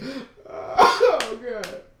early. Oh god.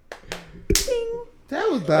 That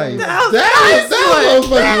was nice. That was That was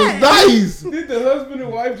nice. Did the husband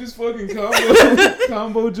and wife just fucking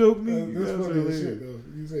combo joke me? That's That's funny as hilarious. shit, though.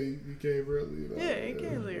 You say you came early. You know? Yeah, he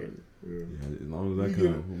came early. Yeah. Yeah, as long as I You come,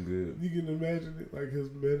 get it. I'm good. You can imagine it like his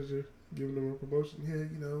manager giving him a promotion. Yeah,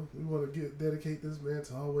 you know, we want to dedicate this man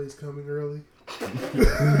to always coming early.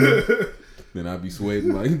 Then I'd be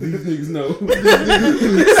sweating like these niggas know.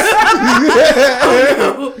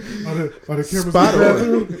 Are the cameras Spot in the on.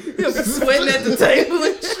 bathroom? He'll be sweating at the table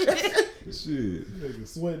and shit. Shit. Nigga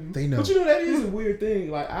sweating. They know. But you know that is a weird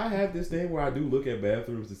thing. Like I have this thing where I do look at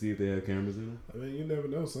bathrooms to see if they have cameras in them. I mean, you never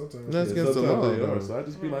know sometimes. Let's Yeah, get some sometimes love, they are. though. So I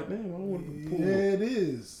just be like, damn, I don't want to pull. Yeah, it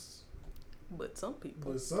is. But some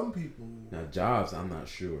people. But some people, Now jobs, I'm not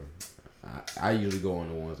sure. I usually go on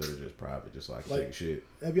the ones that are just private, just so I can Like- take shit.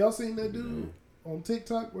 have y'all seen that dude Mhm. on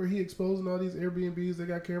TikTok where he exposing all these Airbnbs that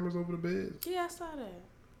got cameras over the beds? Yeah, I saw that.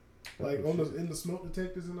 Like on the in the smoke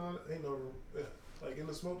detectors and all that. Ain't no room. Yeah. Like in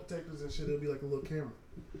the smoke detectors and shit, it'll be like a little camera.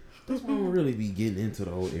 That's why I don't really be getting into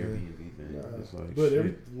the whole Airbnb thing. Nah. It's like, But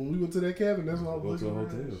shit. when we went to that cabin, that's what I Go was to a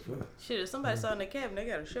looking hotel. at. Fuck. Shit, if somebody saw in the cabin, they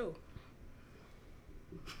got a show.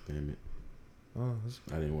 Damn it. Oh, that's-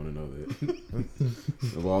 I didn't want to know that.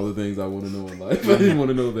 Of all the things I want to know in life, I didn't want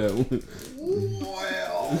to know that one.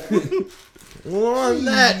 Well, on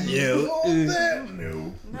that note, on that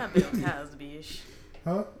note, Not Bill Cosby-ish.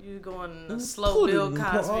 huh? You going the slow Bill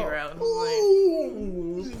Cosby route. I'm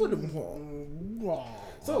like,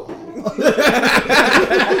 So,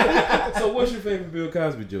 so what's your favorite Bill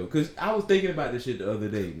Cosby joke? Because I was thinking about this shit the other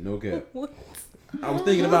day. No cap. what? I was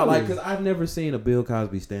thinking about like, because I've never seen a Bill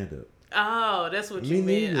Cosby stand up. Oh, that's what Me you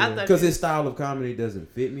meant. I neither. thought Because you- his style of comedy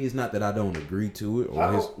doesn't fit me. It's not that I don't agree to it or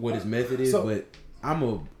I his, don't- what his method is, so- but I'm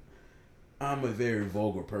a very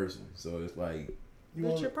vulgar person. So it's like, You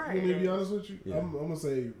Richard want Pryor. me to be honest with you? Yeah. I'm gonna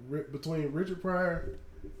say between Richard Pryor,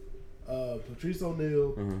 Patrice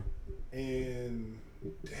O'Neal, and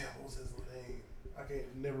damn, what was his name? I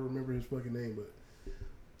can't never remember his fucking name, but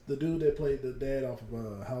the dude that played the dad off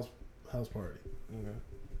of House Party.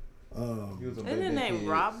 Okay. He was a Isn't his name kid.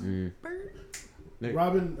 Robert?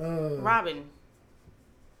 Robin. Robin.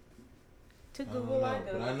 To I don't Google know,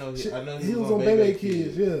 like but I a. know he was on Baby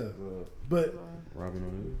Kids, yeah. But Robin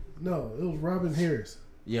on no, it was Robin Harris.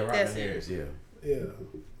 Yeah, Robin That's it. Harris. Yeah. Yeah.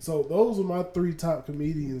 So those are my 3 top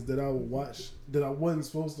comedians that I would watch that I wasn't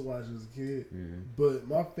supposed to watch as a kid. Mm-hmm. But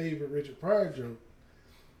my favorite Richard Pryor joke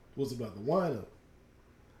was about the wino.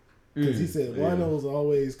 Because he said wino was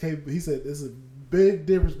always capable. He said there's a big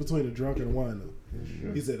difference between a drunk and a wino.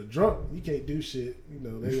 Sure. He said a drunk, you can't do shit. You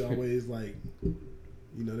know, they always like, you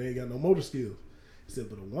know, they ain't got no motor skills. He said,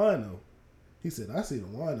 but a wino, he said, I seen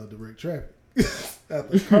a wino direct traffic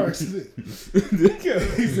after a car accident.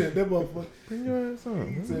 He said that motherfucker. Bring your ass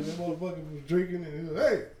on. He said that motherfucker was drinking and he was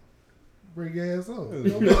hey, bring your ass on.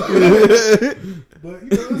 But you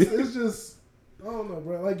know, it's just I don't know,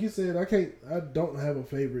 bro. Like you said, I don't have a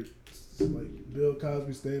favorite like Bill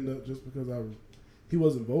Cosby stand up just because he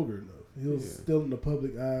wasn't vulgar enough. He was still in the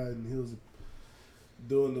public eye and he was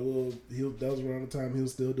doing the little that was around the time he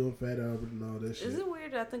was still doing Fat Albert and all that shit. Is it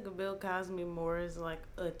weird that I think of Bill Cosby more as like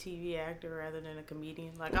a TV actor rather than a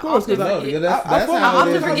comedian? Like Of course, I often because forget, that's I how it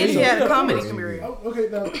often is for forget me. he had a comedy Yeah. career. Oh, okay,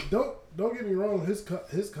 now don't get me wrong.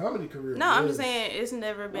 His comedy career. No, I'm was- just saying it's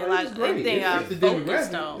never been Oh, like it's great. anything It I've fit the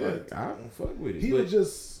focused demographic. on. Like, I don't fuck with it. He but was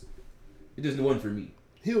just it just wasn't for me.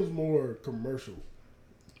 he was more commercial.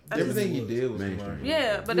 Everything he did was Mainstream. commercial.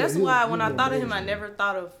 Yeah, but Yeah, that's he was- why he when was I thought of him, I amazing. never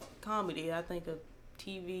thought of comedy. I think of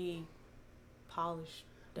TV, polished.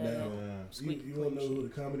 Now, Yeah. Sweet you want to know clean who the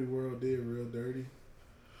comedy world did real dirty?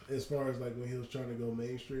 As far as like when he was trying to go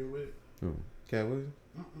mainstream with it, Cat Williams?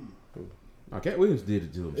 Cat Williams did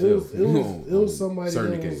it to it himself. was somebody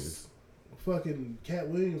certain that occasions. was fucking Cat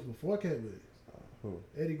Williams before Cat Williams. Who?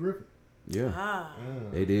 Eddie Griffin. Yeah, Ah,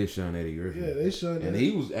 they did shun Eddie Griffin. Yeah, they shunned and that.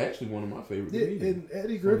 he was actually one of my favorite Yeah, comedians. and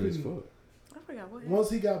Eddie Funny as Griffin, fuck. I forgot what. once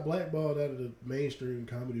he got blackballed out of the mainstream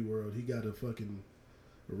comedy world, he got a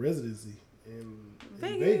residency in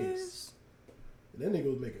Vegas. And that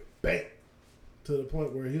nigga was making bank to the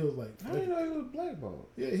point where he was like, I didn't know he was blackballed.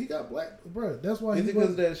 yeah, he got black, bro. That's why Is he it because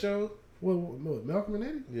was. of that show? Well, Malcolm and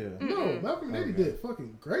Eddie? Yeah. No, Malcolm and Eddie Okay. did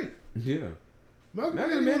fucking great. Yeah. Malcolm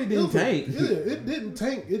and Eddie it didn't was a- tank. Yeah, it didn't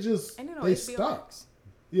tank. It just And it on they HBO stopped. Max.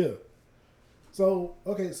 Yeah. So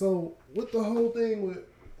okay, so with the whole thing with,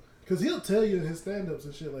 because he'll tell you in his stand-ups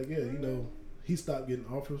and shit like, yeah, you know, he stopped getting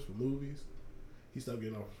offers for movies. He stopped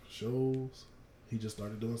getting offers for shows. He just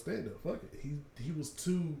started doing stand-up. Fuck it. He was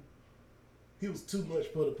too much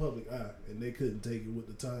for the public eye, and they couldn't take it with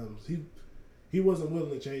the times. He wasn't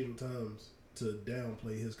willing to change with times to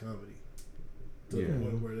downplay his comedy to Yeah. the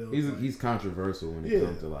point where they was like, He's controversial when it Yeah.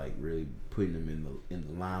 comes to like really putting him in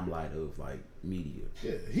the limelight of like media,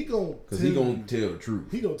 yeah, he gonna because he gonna tell the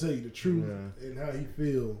truth. he gonna tell you the truth Yeah. and how he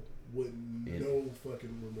feel with no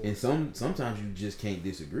fucking remorse. And sometimes you just can't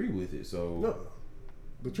disagree with it. So No,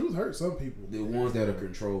 the truth hurts some people. the ones that are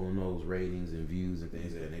controlling those ratings and views and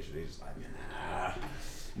things of that nature, they just like, man,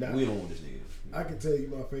 Nah. we don't want this nigga. I can tell you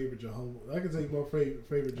my favorite Jehovah. I can tell you my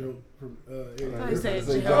favorite joke from Eddie I said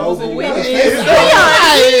Griffin. Jehovah's Jehovah's Witness.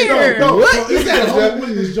 Witness. Weird. No, What? it's a Jehovah's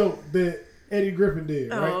Witness joke that Eddie Griffin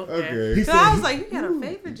did. Oh, Right? okay. He So I said was like, you got a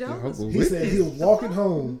favorite joke? he said he was walking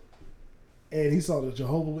home and he saw the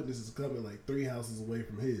Jehovah's Witnesses coming like 3 houses away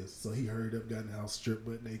from his. So he hurried up, got in the house, stripped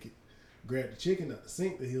butt naked, grabbed the chicken out the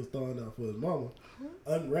sink that he was throwing out for his mama,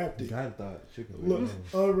 unwrapped it, God thought chicken look, was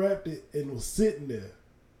unwrapped it, and was sitting there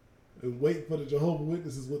and waiting for the Jehovah's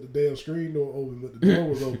Witnesses with the damn screen door open, but the door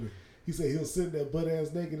was open. He said he was sitting there butt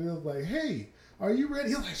ass naked and it was like, hey, are you ready?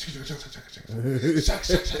 He was like, shak, shak, shak, shak, shak, shak,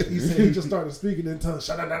 shak, shak. He said he just started speaking in tongues.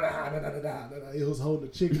 Shak, da, da, da, da, da, da, da, da. He was holding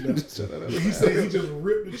the chicken up. He said he just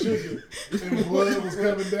ripped the chicken and blood was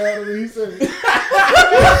coming down. And he said,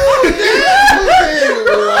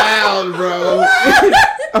 loud, bro.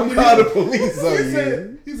 I'm calling the police on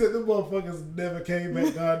you. he said them motherfuckers never came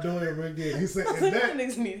back God doing ever again. He said, I was and like, that that,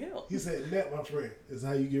 niggas need help. he said, and that, my friend, is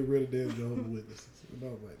how you get rid of damn Jehovah's Witnesses. And I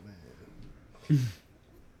was like, man.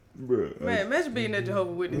 Bro, Man, imagine being a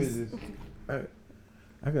Jehovah's Witness.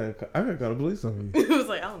 I gotta call the police on It was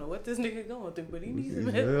like, I don't know what this nigga going through, but he needs some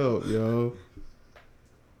you. help. Help, yo.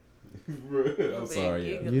 I'm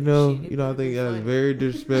sorry. Yeah. You know, I think that's very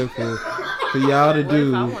disrespectful for y'all to What if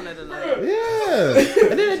do. I wanted to like, Yeah,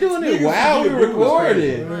 and then they're doing it while we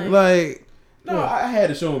recording. Right. Like, No, I had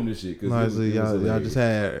to show him this shit because honestly, y'all just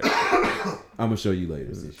had. I'm gonna show you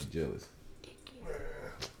later since you're jealous.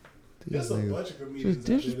 There's a niggas. bunch of comedians out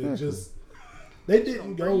there that disrespectful. just they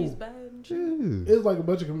didn't breeze go. bad and shit. Jeez. It was like a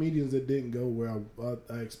bunch of comedians that didn't go where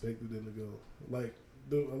I expected them to go. Like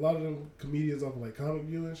a lot of them comedians off of like Comic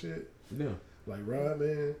View and shit. Yeah. Like Rod,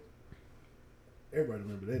 man. Everybody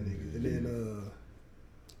remember that nigga. And then,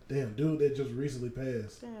 damn, dude that just recently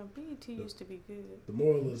passed. Damn, BET used to be good. The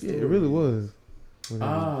moral of the Yeah, story. it really was. Yeah,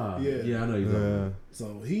 I know you're talking. So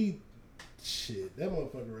that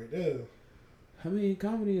motherfucker right there. I mean,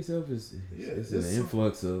 comedy itself is it's an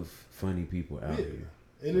influx of funny people out here.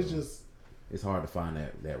 And it's just it's hard to find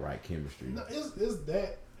that right chemistry. no, it's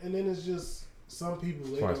that, and then it's just some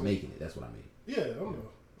people. As far as making it, that's what I mean. Yeah, I don't know.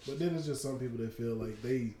 But then it's just some people that feel like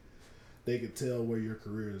they could tell where your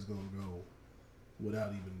career is gonna go without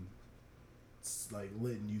even like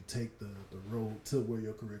letting you take the road to where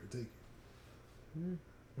your career could take you.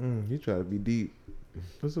 You try to be deep.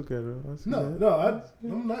 That's okay though. I see that. No,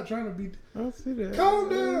 I'm not trying to be. I see that. Calm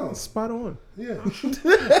down. Spot on. Yeah.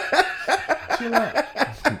 Chill out.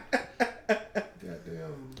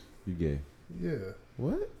 Goddamn. You gay? Yeah.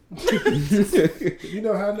 What? You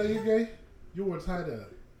know how I know you're gay? You were tied up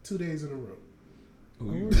 2 days in a row. Oh,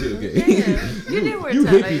 you real gay? Yeah, you did wear You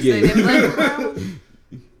tie-dye. hippie You gay. said that black and brown.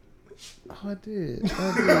 Oh, I did.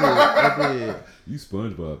 I did. You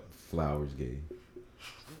SpongeBob Flowers gay?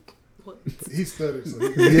 What? He stuttered. So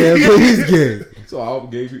Yeah, but he's gay. So all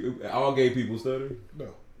gay people stutter? no,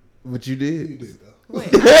 But you you did. did though.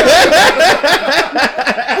 Wait,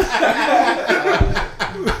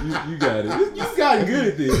 You got it. You got good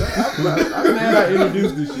at this. I'm mad I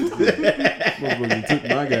introduced this shit to you. Motherfucker took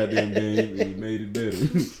my goddamn game and made it better.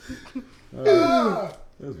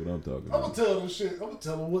 That's what I'm talking I'm gonna about. tell them shit. I'm gonna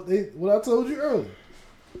tell them what I told you earlier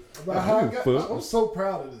about how I got. I'm so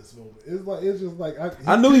proud of this moment. It's just like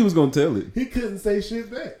I knew he was gonna tell it. he couldn't say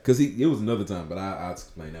shit back. Cause it was another time, but I'll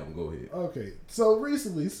explain that one. Go ahead. Okay, so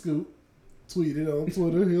recently Scoop tweeted on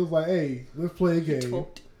Twitter. He was like, "Hey, let's play a game."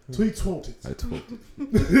 Tweet. Tweet tweeted. I told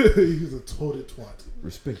He was a tweeted twat.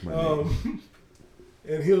 respect my name.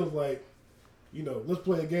 And he was like, let's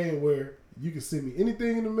play a game where you can send me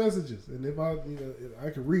anything in the messages, and if I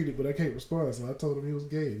can read it, but I can't respond. So I told him he was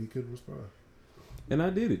gay and he couldn't respond. And I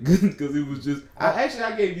did it because it was just. I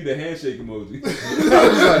gave you the handshake emoji. I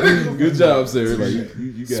was like, "Good job, sir. Like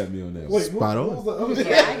you got me on that." Wait, Spot what on. was the other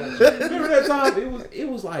side? Remember that time? It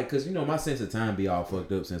was like, cause my sense of time be all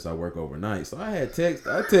fucked up since I work overnight. So I text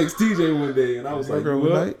TJ one day and I was like, Work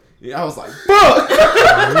overnight? Yeah, I was like, fuck.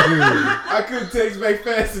 I couldn't text back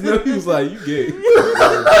fast enough. He was like, you gay.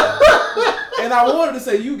 And I wanted to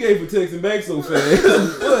say you gay for texting back so fast,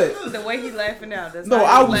 but the way he laughing out. That's No, how he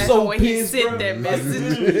I was was laughing so when pissed, he sent bro. that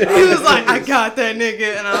message. He was like, "I got that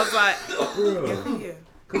nigga," and I was like, "Yeah."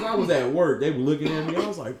 cause I was at work, they were looking at me. I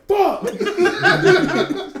was like, fuck. And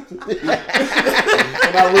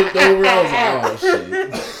I looked over. I was like, oh shit.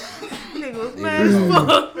 Nigga was mad as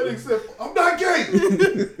fuck. And he said, "I'm not gay."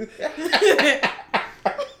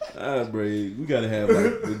 Bro, we gotta have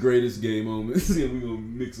like the greatest gay moments, and we gonna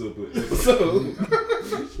mix up an episode,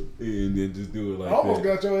 and then just do it like I almost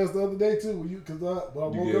that. got your ass the other day too, but I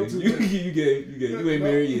woke up too late. You gay. You ain't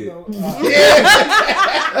married yet.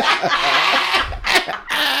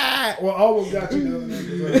 Well, I almost got you the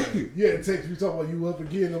other day. You had text me talking about you up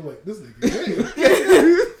again. I'm like, this nigga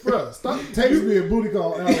gay. Bruh, stop texting me a booty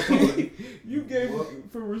call out. You gave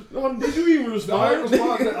did you even I respond? ain't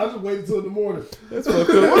responding. I just waited until in the morning. That's fucked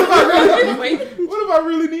up. What Wait, if I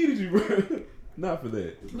really needed you, bro? Not for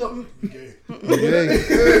that. No, gay.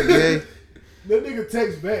 Gay. That nigga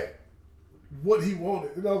text back what he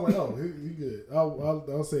wanted, and I was like, oh, he good.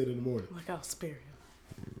 I'll say it in the morning. like I'll spare him.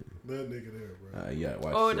 That nigga there, bro. Yeah,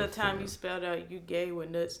 watch Or the yourself, time bro. you spelled out "you gay"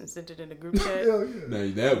 with nuts and sent it in the group chat. Hell yeah.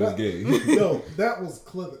 Now that was gay. No, that was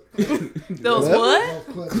clever. Those What?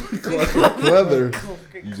 what? That was clever. Clever.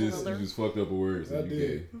 You just fucked up a word. So I you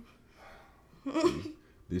did. gay.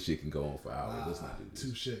 This shit can go on for hours. Let's not do this.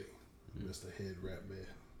 Touche, Mr. Head Rap Man.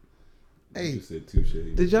 You Hey, just said touche.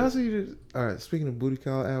 did y'all see this? All right, speaking of booty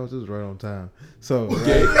call hours, it was right on time. So,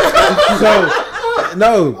 Gay.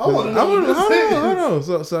 no, I wanna know what this hold on. Is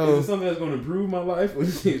it So something that's going to improve my life? Or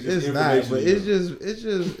is it just it's not, information but you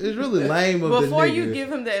it's really lame of Before the nigga. you give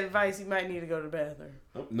him the advice, you might need to go to the bathroom.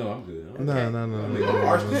 know? No, I'm good. No. I make a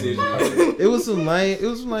harsh decision. Like that. It was some lame.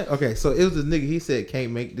 Okay, so it was this nigga. He said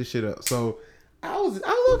can't make this shit up. So I was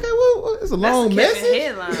okay. Well, it's a long That's the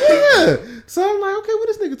Kevin message. headline. Yeah. So I'm like, okay, what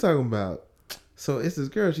this nigga talking about? So it's this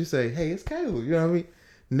girl. She say, hey, it's Kayla. You know what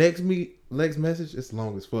I mean? Next message, it's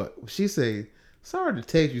long as fuck. She say, sorry to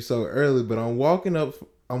text you so early, but I'm waking up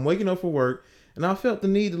for work, and I felt the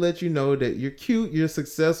need to let you know that you're cute, you're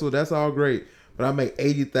successful. That's all great, but I make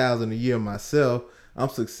 $80,000 a year myself. I'm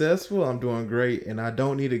successful. I'm doing great, and I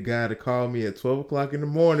don't need a guy to call me at 12 o'clock in the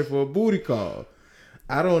morning for a booty call.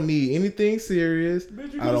 I don't need anything serious.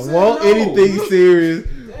 Bitch, you I just don't said want no. anything serious.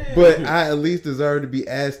 Damn. But I at least deserve to be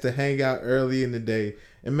asked to hang out early in the day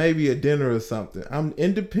and maybe a dinner or something. I'm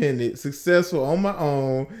independent, successful on my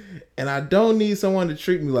own, and I don't need someone to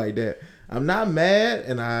treat me like that. I'm not mad,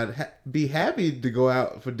 and I'd be happy to go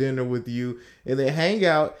out for dinner with you and then hang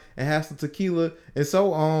out and have some tequila and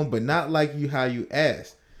so on, but not like you how you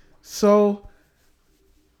asked. So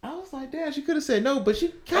I was like, damn, she could have said no, but she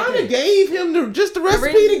kind of gave him the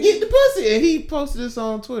recipe to get the pussy, and he posted this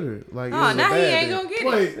on Twitter. Like, Oh, now he ain't gonna get it.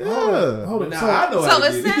 Wait, hold on. Now So, I know how So to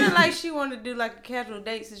it get it. sounded like she wanted to do like a casual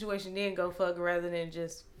date situation, then go fuck rather than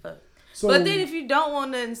just fuck. so But then if you don't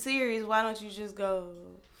want nothing serious, why don't you just go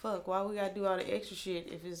fuck? Why we gotta do all the extra shit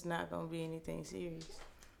if it's not gonna be anything serious?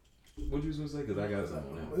 What you was gonna say? Because I got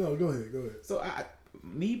something on that. no, go ahead. So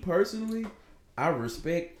me personally, I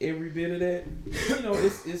respect every bit of that. You know,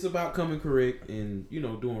 it's about coming correct and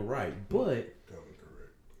doing right. But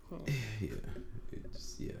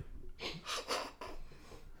yeah.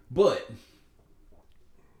 But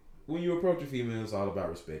when you approach a female, it's all about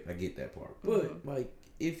respect. I get that part. But like,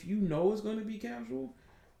 if you know it's gonna be casual,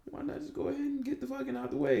 why not just go ahead and get the fucking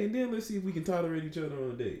out the way, and then let's see if we can tolerate each other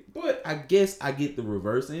on a date. But I guess I get the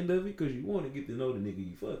reverse end of it because you want to get to know the nigga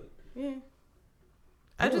you fucking. Yeah.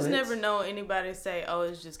 I just But- never know anybody say, "Oh,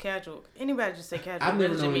 it's just casual." Anybody just say casual. I've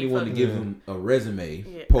never Really known just mean anyone to fucking. give them a resume.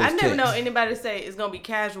 Yeah. Post I never know anybody say it's gonna be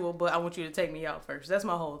casual, but I want you to take me out first. That's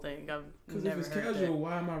my whole thing. I've Because if never it's heard casual,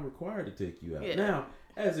 why am I required to take you out? Yeah. Now,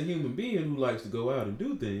 as a human being who likes to go out and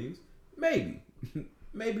do things, maybe.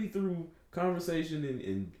 Maybe through conversation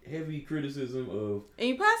and heavy criticism of, that. And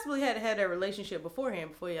you possibly had to have that relationship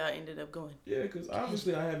beforehand before y'all ended up going. yeah, because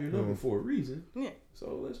obviously I have your number for a reason. Yeah.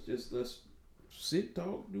 So let's sit,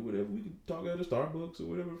 talk, do whatever. We can talk at a Starbucks or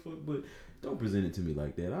whatever the fuck, but don't present it to me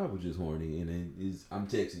like that. I was just horny, and then I'm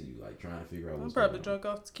texting you, like, trying to figure out I'm what's probably going on.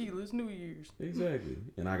 drunk off tequila. It's New Year's. Exactly.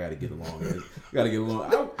 And I gotta get along.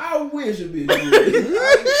 I wish a bitch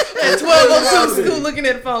would. At 12 to school looking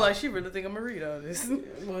at the phone like, she really think I'm gonna read all this. I'm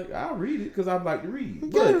like, I'll read it because I like to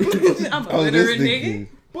read. But, I'm a Oh, literate nigga.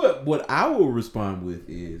 but what I will respond with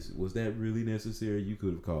is, was that really necessary? You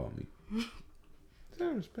could have called me.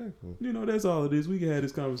 That's respectful. That's all it is. We can have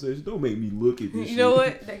this conversation. Don't make me look at this shit. You know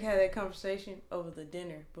what? They can have that conversation over the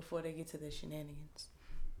dinner before they get to the shenanigans.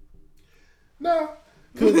 No,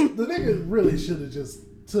 because the nigga really should have just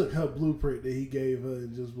took her blueprint that he gave her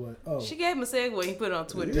and just like, oh, She gave him a segue. He put it on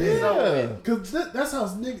Twitter. Yeah. It's over with. because that's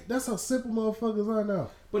how simple motherfuckers are now.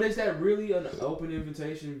 But is that really an open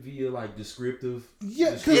invitation via like descriptive?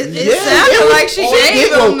 Yeah, 'cause- It sounded like she gave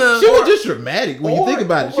him She the. was just dramatic when you think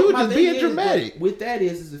about it. She was my just thing being is, dramatic. With that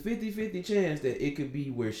is a 50-50 chance that it could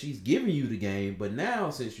be where she's giving you the game, but now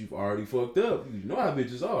since you've already fucked up, you know how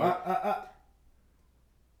bitches are.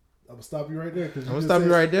 I'm gonna stop you right there. I'm gonna stop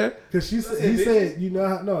you right there. Because he said, you know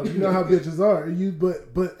how bitches are.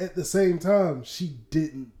 But at the same time, she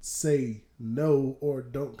didn't say no or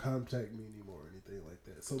don't contact me anymore or anything like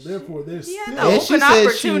that. So therefore, there's Yeah, still. no. And she Open said she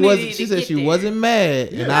opportunity wasn't. to She said get she there. wasn't mad,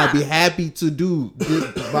 and Yeah. I'd be happy to do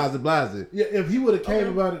this. Blase. Yeah, if he would have came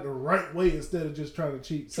about it the right way instead of just trying to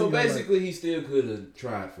cheat. So you know, like- basically, he still could have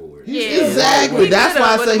tried for it. Yeah, Exactly. He That's could've,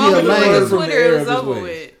 why I but say the he a moment lame. on From the Twitter error is of his over ways.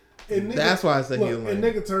 with. and nigga, That's why I say he a look, lame.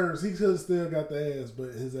 in nigga terms, he could have still got the ass,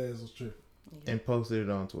 but his ass was tripping. And posted it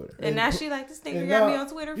on Twitter. And now she like, this nigga and got now- me on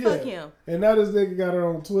Twitter. yeah. Fuck him. And now this nigga got her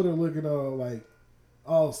on Twitter looking all like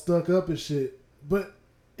all stuck up and shit. But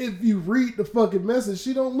if you read the fucking message,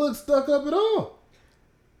 she don't look stuck up at all.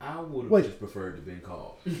 I would have Wait. just preferred to been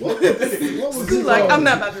called. What was He's his, like, I'm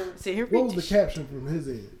not about to sit here. What was the caption from his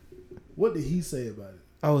end? What did he say about it?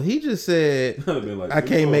 Oh, he just said, I'd have been like, "I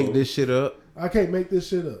can't make "Oh." this shit up." I can't make this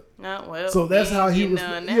shit up. Well, So that's how he ain't was.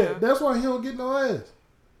 getting none Yeah, now. that's why he don't get no ass.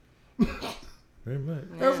 Very much.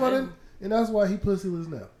 That's why. Yeah. And that's why he pussyless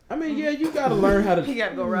now. I mean, yeah, you gotta learn how to. He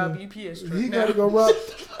gotta go rob UPS truck. He now. gotta go rob.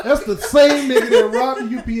 That's the same nigga that robbed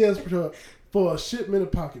the UPS truck for a shipment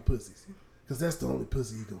of pocket pussies. Because that's the only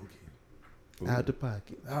pussy he gonna get. Out the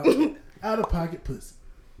pocket. Out of pocket pussy.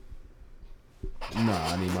 Nah,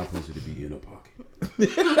 I need my pussy to be in a pocket.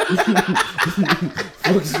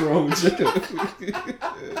 What's wrong with you?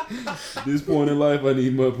 At this point in life, I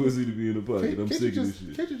need my pussy to be in a pocket. I'm sick of this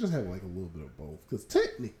shit. Can't you just have like a little bit of both? Because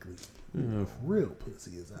technically, real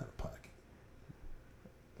pussy is out of pocket.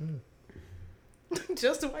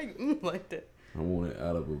 Just the way you like that. I want it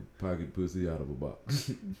out of a pocket pussy, out of a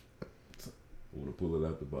box. I want to pull it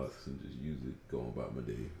out the box and just use it going about my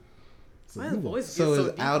day. So My you want, voice So gets so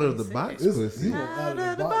it's deep out when of you the say box it. it's, you want out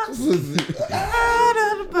of the box. Out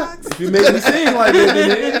of the box. If you make me sing like that,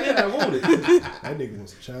 then I want it. That nigga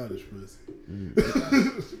wants a childish pussy.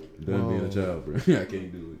 Done being a child, bro. I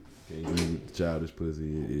can't do it. Can't do it. Childish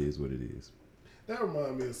pussy. It is what it is. That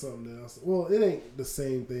reminded me of something else. Well, it ain't the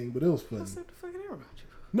same thing, but it was funny. What's the fucking error about you?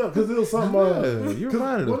 No, because it was something. Yeah, you're 'cause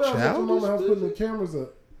reminded of when I was at the moment I was childish putting the cameras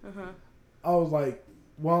up, I was like,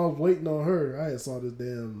 while I was waiting on her, I had saw this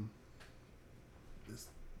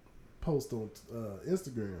post on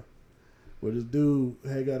Instagram where this dude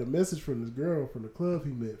had got a message from this girl from the club he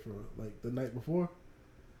met from like the night before,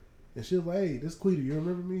 and she was like, "Hey, this Quita, you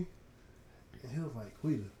remember me?" And he was like,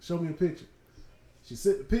 "Quita, show me a picture." She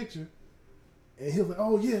sent the picture, and he was like,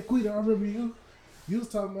 "Oh yeah, Quita, I remember you. You was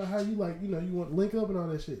talking about how you like, you want to link up and all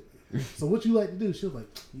that shit. So what you like to do?" She was like,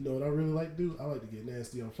 "You know what I really like to do? I like to get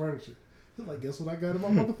nasty on furniture." He was like, "Guess what I got in my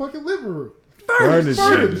motherfucking living room?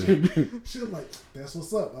 Furniture." She was like, "That's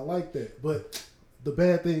what's up. I like that. But the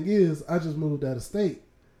bad thing is, I just moved out of state.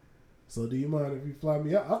 So do you mind if you fly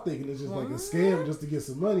me out?" I'm thinking it's just like a scam just to get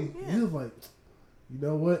some money. Yeah. And he was like, "You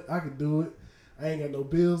know what? I can do it. I ain't got no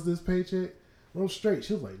bills this paycheck. I'm straight."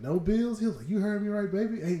 She was like, "No bills?" He was like, "You heard me right,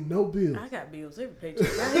 baby. Ain't no bills." I got bills every paycheck.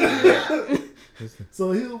 I hate that.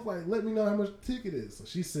 So he was like, "Let me know how much the ticket is." So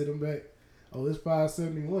she sent him back, "Oh, it's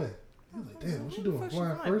 $571." He was like, "Damn, what you doing?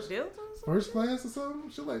 Flying first class or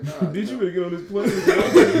something?" She like, "Nah." Did you better get on this plane?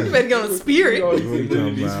 You better go on Spirit. So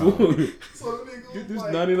the nigga Get was this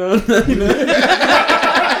like,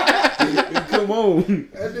 $99.99. Come on.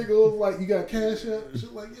 that nigga was like, "You got Cash App?" She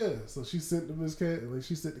was like, "Yeah." So she sent him his cash. Like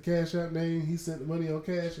she sent the Cash App name. He sent the money on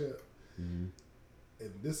Cash App. And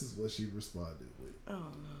this is what she responded with. Oh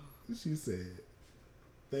no. She said,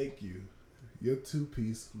 "Thank you. Your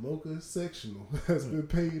 2-piece mocha sectional has been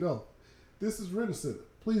paid off. This is Rent Center.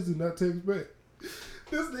 Please do not text back."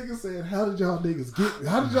 This nigga said, "How did y'all niggas get me?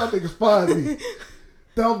 How did y'all niggas find me?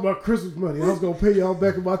 That was my Christmas money. I was gonna pay y'all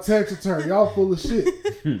back in my tax return. Y'all full of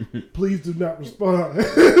shit. Please do not respond."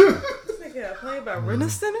 This nigga playing by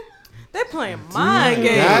Rent Center? They playing mind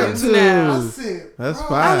games now. I said, That's "Bro,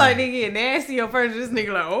 fine. I like they get nasty on furniture. This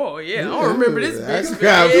nigga like, oh yeah, I don't remember this That's bitch.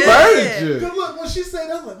 got Yeah. furniture. Cause look, when she said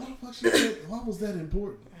that, I was like, what the fuck she said? Why was that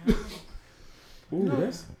important? Ooh,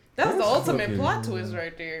 that's That's the ultimate fucking- plot twist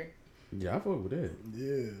right there. Yeah, I fuck with that.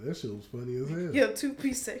 Yeah, that shit was funny as hell. Your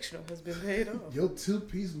 2-piece sectional has been paid off. Your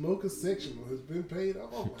 2-piece mocha sectional has been paid off.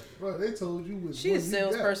 I'm like, bro, they told you which She one is you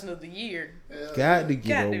got. salesperson of the year. Hell Got to yeah.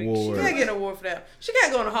 get an She award. gotta get an award for that. She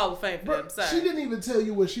gotta go in the Hall of Fame for Bro, that. I'm she sorry. didn't even tell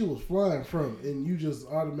you where she was flying from, and you just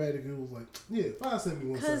automatically was like, yeah,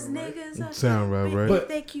 571 Cause sound right. niggas are Sound right, stupid right? But- if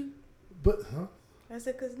they cute. But, huh? I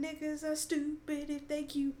said, cause niggas are stupid if they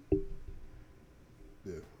cute.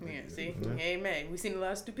 Yeah. Yeah, see? You ain't mad. We seen a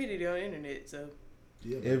lot of stupidity on the internet, so.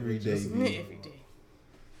 Yeah, Every but day. just- Every day.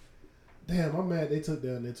 Damn, I'm mad they took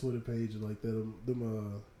down their Twitter page like that.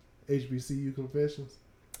 Them HBCU confessions.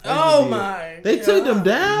 Oh my. They took them God.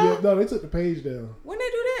 down? Yeah, no, they took the page down. When they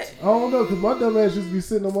do that? I don't know, because my dumb ass used to be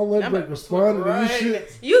sitting on my lunch I'm break about to responding to right this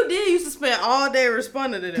shit. You did used to spend all day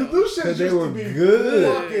responding to Because them. those shit 'Cause they used were to be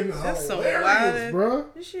good. fucking That's so hilarious, wild. bro.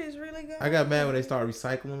 This shit is really good. I got mad when they started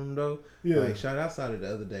recycling them, though. Yeah. Like, shot outside it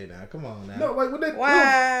the other day now. Come on now. No, like when they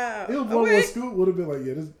Wow. it was Oh, one where wait. Scoop would have been like,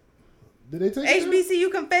 yeah, this. Did they take it down? HBCU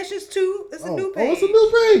Confessions 2. It's a new page. Oh, it's a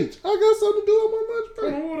new page. I got something to do on my lunch I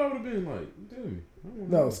break. don't know what I would have been like. Tell me. I don't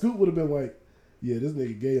No, know. Scoop would have been like, yeah, this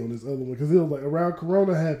nigga gay on this other one. Because it was like around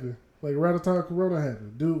Corona happened. Like around the time Corona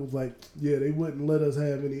happened. Dude was like, yeah, they wouldn't let us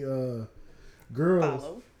have any girls.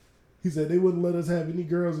 Follow. He said they wouldn't let us have any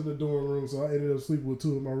girls in the dorm room, so I ended up sleeping with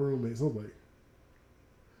 2 of my roommates. I was like,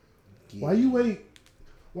 why you ain't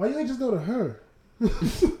just go to her?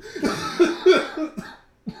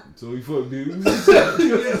 So we fuck dudes. Because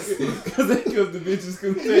the bitches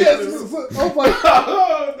couldn't say Yes, this. I was like,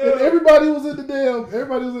 Oh, no. and everybody was in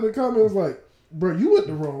the comments like, bro, you went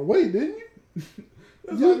the wrong way, didn't you?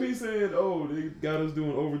 That's like me saying, oh, they got us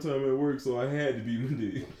doing overtime at work, so I had to be my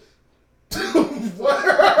dick.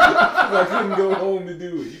 I couldn't go home to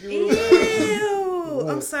do it. You can Ew.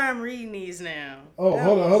 I'm sorry, I'm reading these now. Oh, That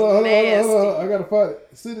hold on. was nasty. I gotta find it.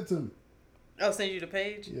 Send it to me. Oh, send you the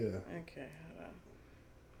page? Yeah, Okay. Hold on.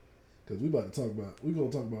 because we gonna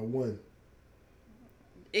talk about one.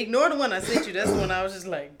 Ignore the one I sent you. That's the one I was just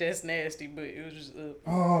like, that's nasty, but it was just up.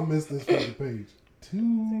 Oh, I missed this fucking page.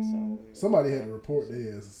 2. Somebody had to report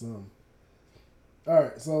their ass or something. All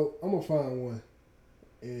right, so I'm gonna find one,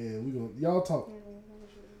 and y'all talk.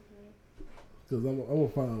 Cause I'm gonna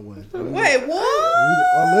find one. Wait, what?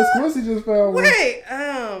 Unless Quincy just found one. Wait,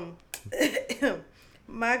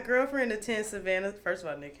 my girlfriend attends Savannah. First of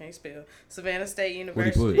all, Nick can't spell. Savannah State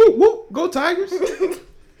What'd University. he put? Go Tigers.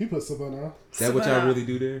 He put Savannah. That what y'all really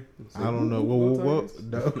do there? I don't know. Whoa.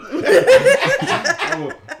 No. I'm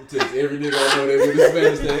gonna text every nigga I know that with a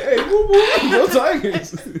Spanish name. Hey, woo woo, go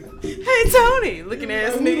Tigers. Hey Tony, looking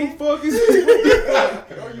ass Who the nigga. fuck is this? What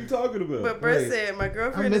the fuck are you talking about? But Brett Right. said, my I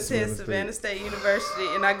girlfriend miss attends Savannah Savannah State University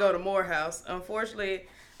and I go to Morehouse. Unfortunately,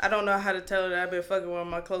 I don't know how to tell her that I've been fucking one of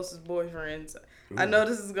my closest boyfriends. I know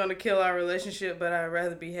this is going to kill our relationship, but I'd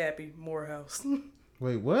rather be happy. Morehouse.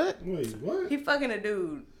 Wait, what? Wait, what? He fucking a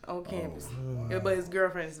dude on campus. Yeah, but his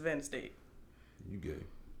girlfriend is Savannah State. You gay.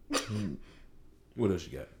 What else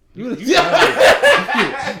you got? What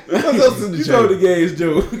else in the You show? told the gayest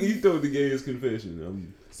joke. You told the gayest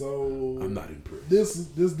confession. So I'm not impressed.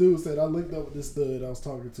 this dude said I linked up with this stud I was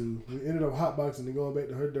talking to. We ended up hotboxing and going back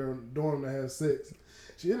to her dorm to have sex.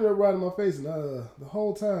 She ended up riding my face, and the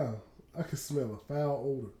whole time I could smell a foul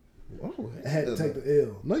odor. Oh, I had to take the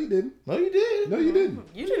L. No, you didn't. No, you did. No, you didn't.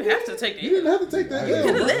 You didn't have to take the You didn't have to take that You L.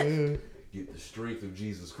 could've bro. left. Get the strength of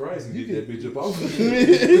Jesus Christ and You get can- that bitch up off of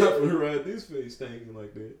me. Not for ride this face stinking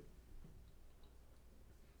like that.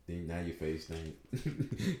 Then now your face stink.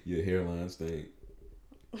 Your hairline stink.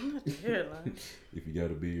 Hairline. If you got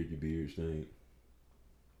a beard, your beard stink.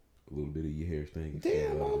 A little bit of your hair stink.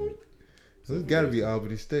 Damn, Aubrey. So it's got to be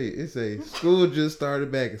Albany State. It's a school just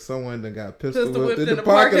started back and someone done got pistol whipped in the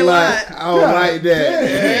parking lot. I don't like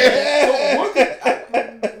that.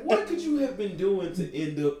 What could you have been doing to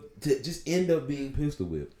end up being pistol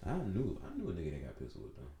whipped? I knew a nigga that got pistol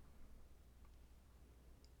whipped though.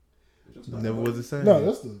 Never was the same. No,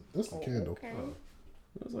 that's the candle. Okay. I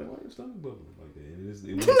was like, why your stomach bubbling like that? And it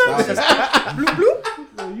wouldn't stop. Bloop, bloop.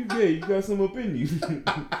 No, you gay. You got some up in you.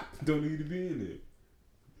 Don't need to be in there.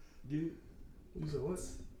 Get it? You said what?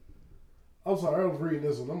 I'm sorry, I was reading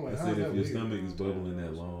this one. I'm like, I how's said that if your weird? stomach is bubbling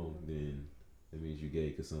that long, then that means you're gay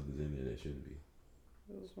because something's in there that shouldn't be.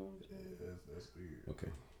 Yeah, that's weird.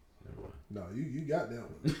 Okay. Never mind. No, you got that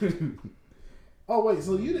one. Oh wait,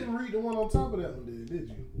 so you didn't read the one on top of that one, did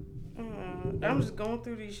you? I'm just going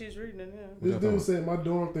through these shits reading it now. This dude said my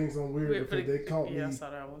dorm thinks I'm weird Weird for because the- they caught Yeah, I me saw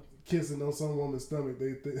that one. kissing on some woman's stomach.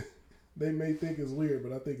 They may think it's weird,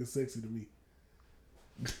 but I think it's sexy to me.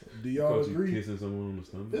 Do y'all Because you agree? kissing someone on the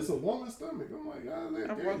stomach. It's a woman's stomach. I'm like, God, I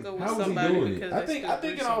that broke up with How was he somebody doing because it? I they think still it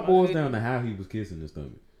grease all on my boils hoodie. down to how he was kissing the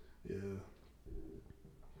stomach. Yeah.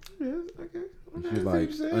 Yes, okay. She was like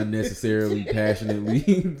unnecessarily, passionately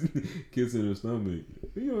kissing her stomach.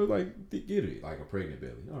 You know, like get it like a pregnant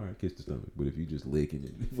belly. All right, kiss the stomach. But if you just licking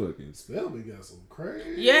it, fucking. Spellman got some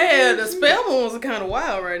crazy. Yeah, the Spellman ones are kind of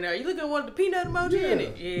wild right now. You look at one with the peanut emoji in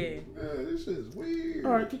it. Yeah. Man, this shit is weird.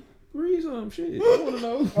 All right, read some shit. I want to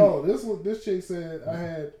know. Oh, this chick said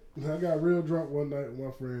I got real drunk one night with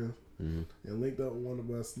my friends Mhm. and linked up with one of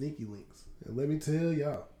my sneaky links. And let me tell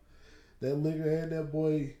y'all, that liquor had that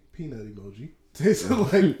boy peanut emoji. Tasted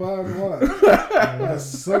like fine wine. That's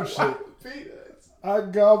some shit. I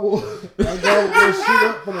gobbled that shit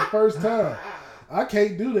up for the first time. I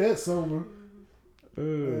can't do that sober.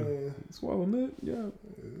 Swallow nut, yeah.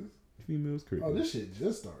 Females crazy. Oh, this shit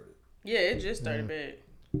just started. Yeah, it just started bad.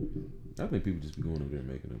 I think people just be going over there and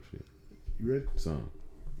making up shit. You ready? Some.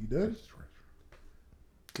 You done?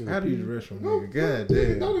 How do you dress from No, nigga? God nigga,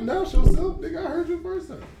 damn. don't announce yourself. Nigga, I heard you first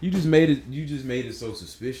time. You just made it so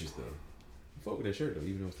suspicious though. You fuck with that shirt though,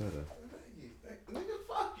 even though it's tied up. Nigga,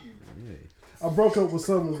 fuck you. Yeah. I broke up with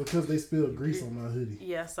someone because they spilled grease on my hoodie.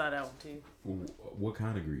 Yeah, I saw that one too. What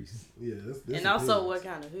kind of grease? Yeah, that's And also, what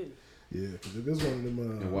kind of hoodie? Yeah, because if it's one of them.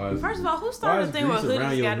 And why is First of all, who why started is the thing where grease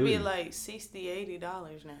around hoodies your got to be hoodie? like $60,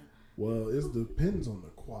 $80 now? Well, it depends on the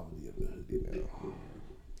quality of the hoodie now.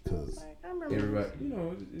 Because Like, I remember. Everybody, you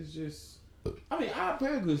know, it's just. I mean, I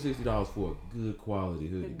pay a good $60 for a good quality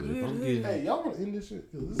hoodie, but if good I'm hoodie. getting, hey, y'all want to end this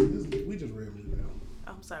shit? Because this we just rambling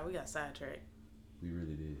now. I'm sorry, we got sidetracked. we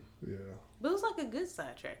really did. Yeah. But it was like a good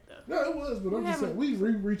sidetrack though. No, it was, but I'm just saying we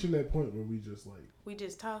reaching that point where we just like, We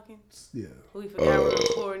just talking. yeah. We forgot we're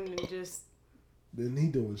recording and just. Then he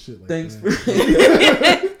doing shit like Thanks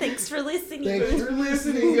that. Thanks for listening. Thanks for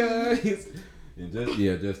listening, guys. And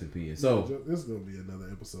Justin P. And so this is gonna be another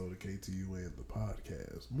episode of KTUN the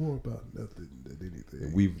podcast. More about nothing than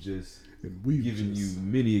anything. we've just we've given just, you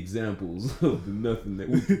many examples of the nothing that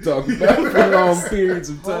we can talk about for long periods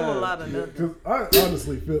of Whole time. lot of nothing. Because I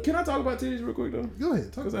honestly feel. Can I talk about titties real quick though? Go ahead.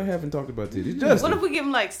 Talk Because about I haven't talked about titties. What Justin, if we give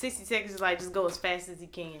him like 60 seconds, like just go as fast as he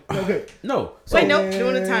can? Okay. no. So, Wait, nope,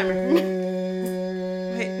 doing the timer.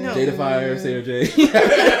 Wait, no. Jada Fire, Sarah J.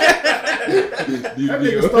 That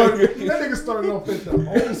nigga started off at the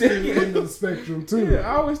old school end of the spectrum too. Yeah,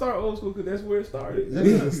 I always start old school because that's where it started. That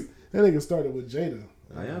nigga started with Jada.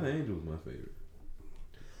 Ayana Angel was my favorite.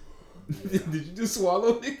 Did you just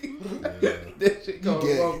swallow, nigga? That shit caught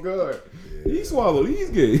gay. him off guard. He swallowed. He's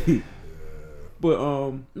gay. But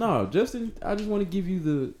no, Justin, I just want to give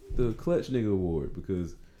you the clutch nigga award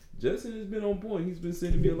because Justin has been on point. He's been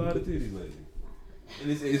sending me a lot of titties lately. And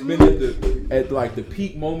it's been at like the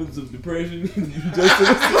peak moments of depression.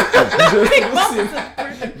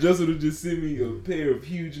 Justin will just send me a pair of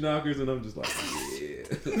huge knockers, and I'm just like,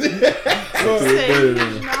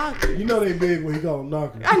 You know they big when he call them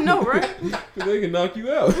knockers. I know, right? because they can knock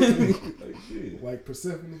you out. Like shit. Like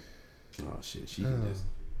Persephone. Oh shit, she can just.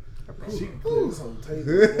 She can clear this whole table.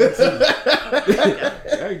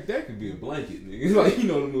 That could be a blanket, nigga. Like them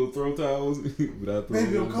little throw towels. Without throwing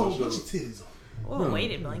Baby, them I'm on cold. my Put your shoulder. titties on. Or a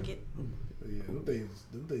weighted blanket. Yeah, them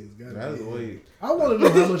things got That's it. way. I want to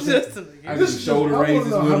know how much. Just a I nigga. do shoulder I want raises to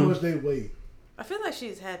know with how them. much they weigh. I feel like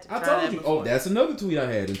she's had to I try told that you. before. Oh, that's another tweet I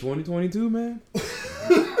had in 2022, man. Weighing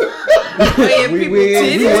people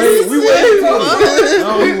titties.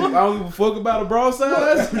 I don't give a fuck about a bra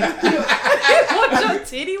size. What's your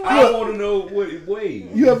titty weight? I want to know what it weighs.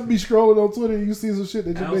 You have to be scrolling on Twitter and you see some shit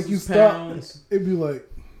that just make you Ounces, stop. pounds. It'd be like,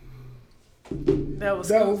 That was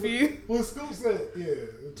that cool was for you. what Scoop said. Yeah,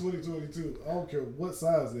 in 2022. I don't care what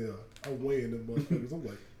size they are. I'm weighing them motherfuckers. I'm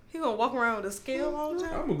like, He gonna walk around with a scale all the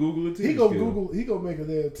time? I'm gonna Google it. he gonna make a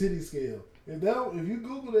damn titty scale. If you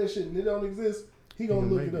Google that shit and it don't exist, he gonna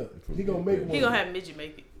look it up. He gonna make one. He gonna have midget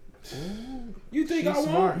make it. You think She's I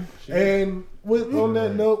smart. won't? And on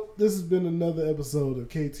that note, this has been another episode of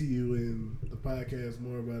KTU and the podcast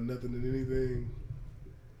more about nothing than anything.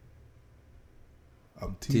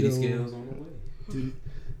 I'm Tito. Titty scales on the way.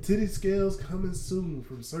 Titty scales coming soon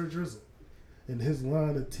from Sir Drizzle and his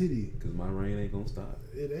line of titty. Cause my rain ain't gonna stop.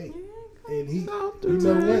 It ain't. And he, Stop you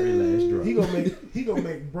the know Every what? last drop. He gonna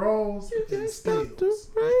make bras and scales.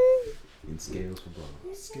 And scales for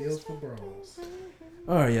bras. Scales for bras.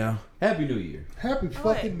 All right, y'all. Happy New Year. Happy Oh,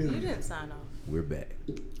 wait, fucking you New Year. didn't sign off. We're back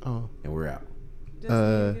Oh. and we're out.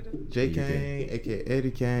 J Kane, aka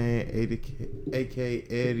Eddie Kane, aka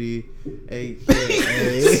Eddie, aka.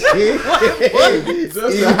 What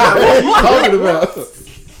are you talking about?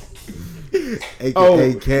 Oh, aka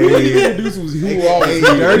we Kane, introduced was who aka always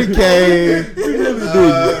Dirty Kane. We really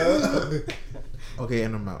did. Okay,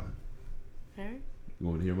 and I'm out. Hey? You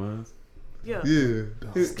want to hear mine? Yeah. Yeah.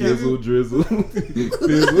 Skizzle, drizzle,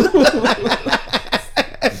 fizzle.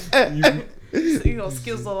 So you gonna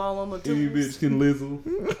skizzle all on the Any tubes? bitch can lizzle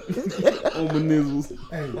on my nizzles.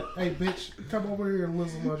 Hey, bitch, come over here and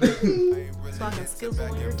listen to my drink. So I can skizzle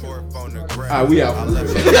on your tubes. Alright, we out.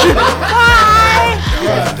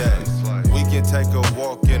 We can take a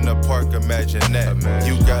walk in the park, imagine that.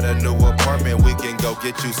 You got a new apartment, we can go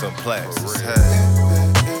get you some plaques.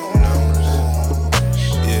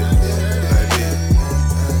 Yeah, baby.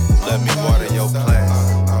 Let me water your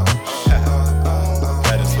plants.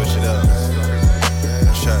 Had to switch it up.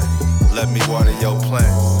 Check. Let me water your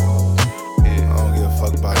plants. I don't give a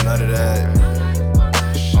fuck about none of that.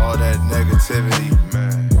 All that negativity,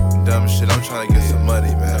 dumb shit. I'm trying to get some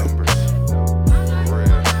money, man.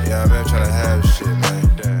 Yeah, I'm trying to have shit,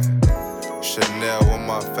 man. Chanel on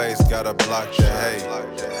my face, gotta block the hate.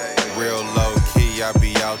 Real low key, I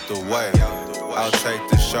be out the way. I'll take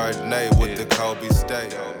the Chardonnay with the Kobe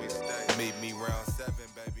steak.